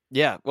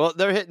 Yeah, well,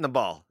 they're hitting the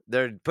ball.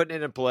 They're putting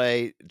it in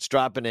play. It's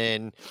dropping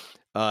in.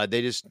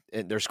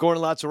 They're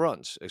scoring lots of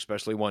runs,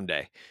 especially one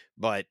day.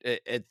 But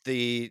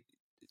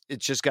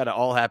it's just got to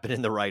all happen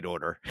in the right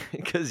order,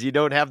 because you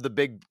don't have the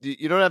big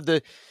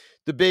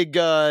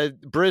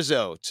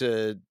Brizzo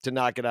to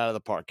knock it out of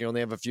the park. You only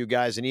have a few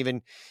guys, and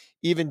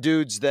even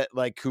dudes that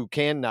who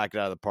can knock it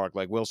out of the park,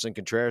 like Wilson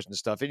Contreras and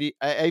stuff.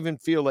 I even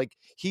feel like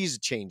he's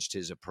changed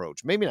his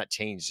approach. Maybe not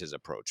changed his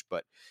approach,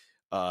 but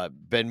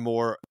been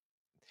more.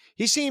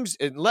 He seems,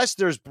 unless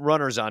there's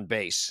runners on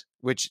base,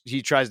 which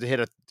he tries to hit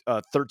a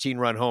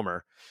 13-run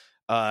homer.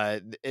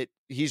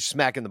 He's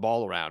smacking the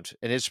ball around,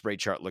 and his spray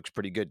chart looks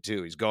pretty good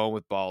too. He's going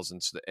with balls,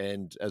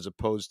 and as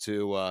opposed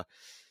to,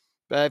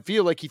 I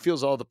feel like he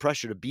feels all the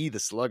pressure to be the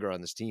slugger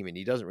on this team, and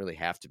he doesn't really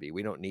have to be.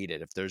 We don't need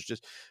it. If there's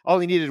just all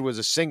he needed was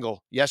a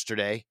single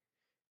yesterday,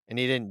 and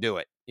he didn't do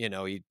it.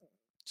 He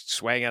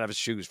swang out of his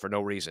shoes for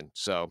no reason.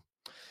 So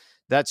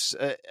that's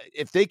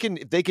if they can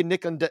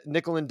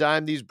nickel and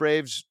dime these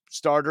Braves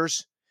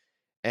starters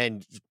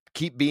and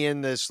keep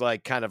being this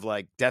kind of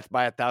death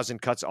by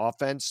 1,000 cuts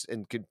offense,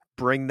 and could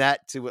bring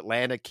that to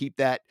Atlanta, keep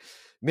that,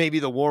 maybe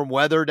the warm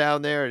weather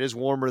down there. It is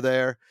warmer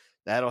there.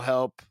 That'll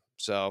help.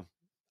 So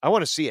I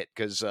want to see it,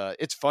 because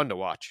it's fun to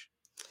watch.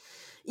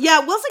 Yeah,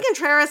 Wilson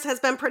Contreras has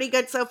been pretty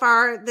good so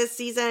far this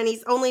season.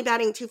 He's only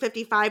batting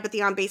 .255, but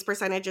the on-base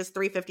percentage is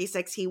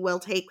 .356. He will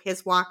take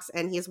his walks,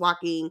 and he's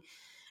walking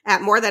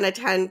at more than a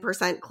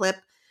 10% clip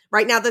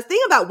right now. The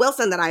thing about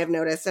Wilson that I have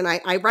noticed, and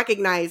I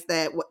recognize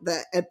that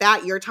the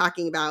at-bat you're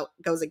talking about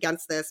goes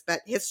against this,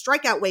 but his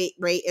strikeout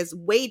rate is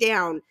way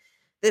down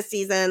this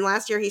season.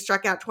 Last year, he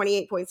struck out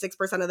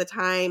 28.6% of the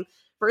time.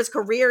 For his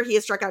career, he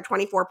has struck out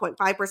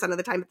 24.5% of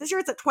the time. But this year,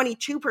 it's at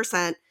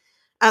 22%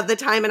 of the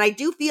time. And I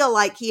do feel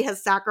like he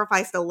has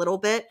sacrificed a little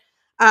bit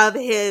of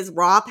his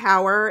raw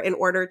power in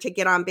order to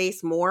get on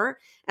base more.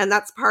 And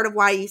that's part of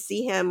why you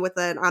see him with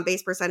an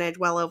on-base percentage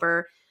well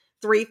over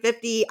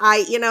 .350.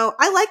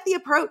 I like the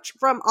approach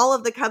from all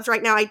of the Cubs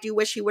right now. I do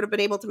wish he would have been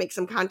able to make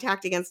some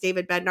contact against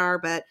David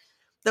Bednar, but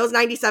those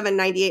 97,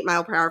 98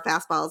 mile per hour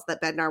fastballs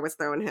that Bednar was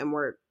throwing him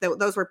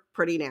those were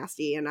pretty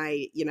nasty. And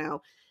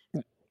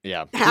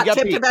yeah, hat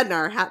tip to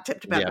Bednar.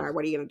 Yeah.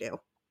 What are you going to do?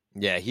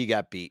 Yeah, he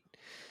got beat.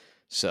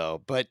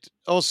 So, but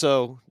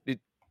also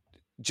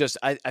just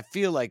I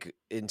feel like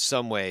in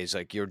some ways,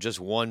 like you're just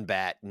one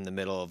bat in the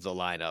middle of the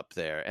lineup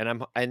there,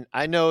 and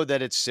I know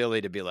that it's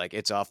silly to be like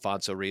it's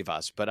Alfonso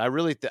Rivas, but I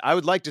really I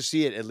would like to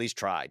see it at least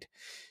tried.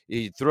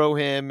 You throw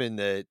him in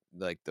the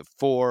like the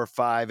 4 or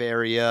 5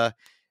 area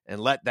and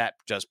let that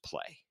just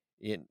play.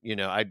 You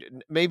know, I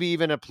maybe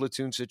even a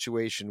platoon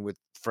situation with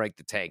Frank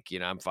the Tank. You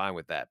know, I'm fine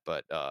with that,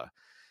 but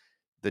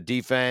the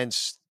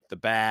defense, the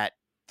bat,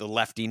 the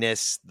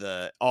leftiness,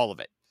 the all of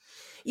it.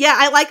 Yeah,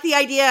 I like the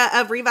idea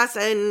of Rivas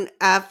and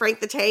Frank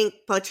the Tank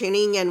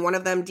platooning and one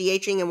of them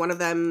DHing and one of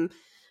them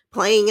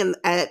playing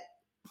at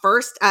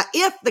first.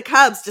 If the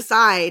Cubs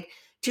decide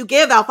to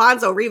give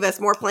Alfonso Rivas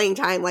more playing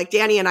time, like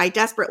Danny and I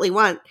desperately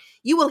want,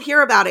 you will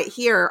hear about it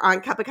here on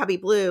Cup of Cubby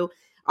Blue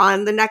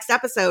on the next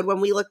episode when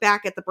we look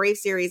back at the Brave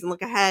series and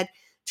look ahead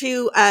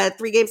to a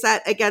 3-game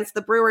set against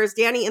the Brewers.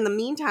 Danny, in the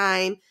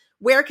meantime,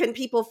 where can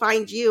people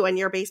find you and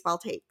your baseball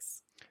takes?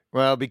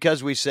 Well,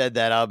 because we said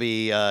that, I'll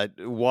be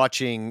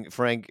watching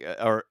Frank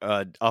or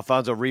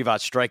Alfonso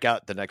Rivas strike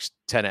out the next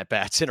 10 at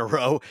bats in a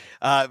row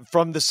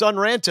from the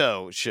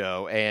Sunranto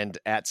show and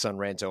at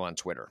Sunranto on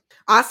Twitter.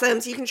 Awesome.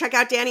 So you can check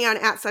out Danny on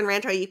at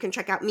Sunranto. You can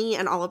check out me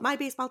and all of my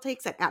baseball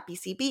takes at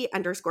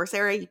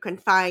BCB_Sarah. You can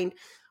find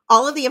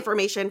all of the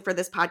information for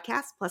this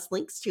podcast, plus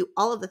links to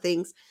all of the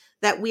things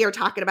that we are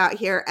talking about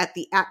here at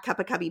the at Cup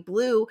of Cubby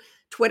Blue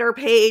Twitter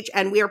page.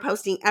 And we are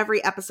posting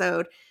every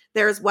episode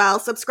there as well.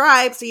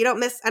 Subscribe so you don't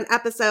miss an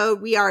episode.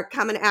 We are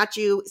coming at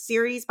you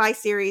series by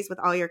series with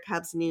all your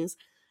Cubs news,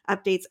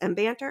 updates, and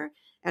banter.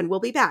 And we'll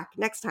be back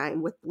next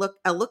time with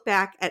a look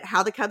back at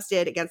how the Cubs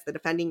did against the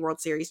defending World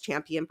Series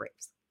champion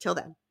Braves. Till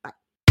then, bye.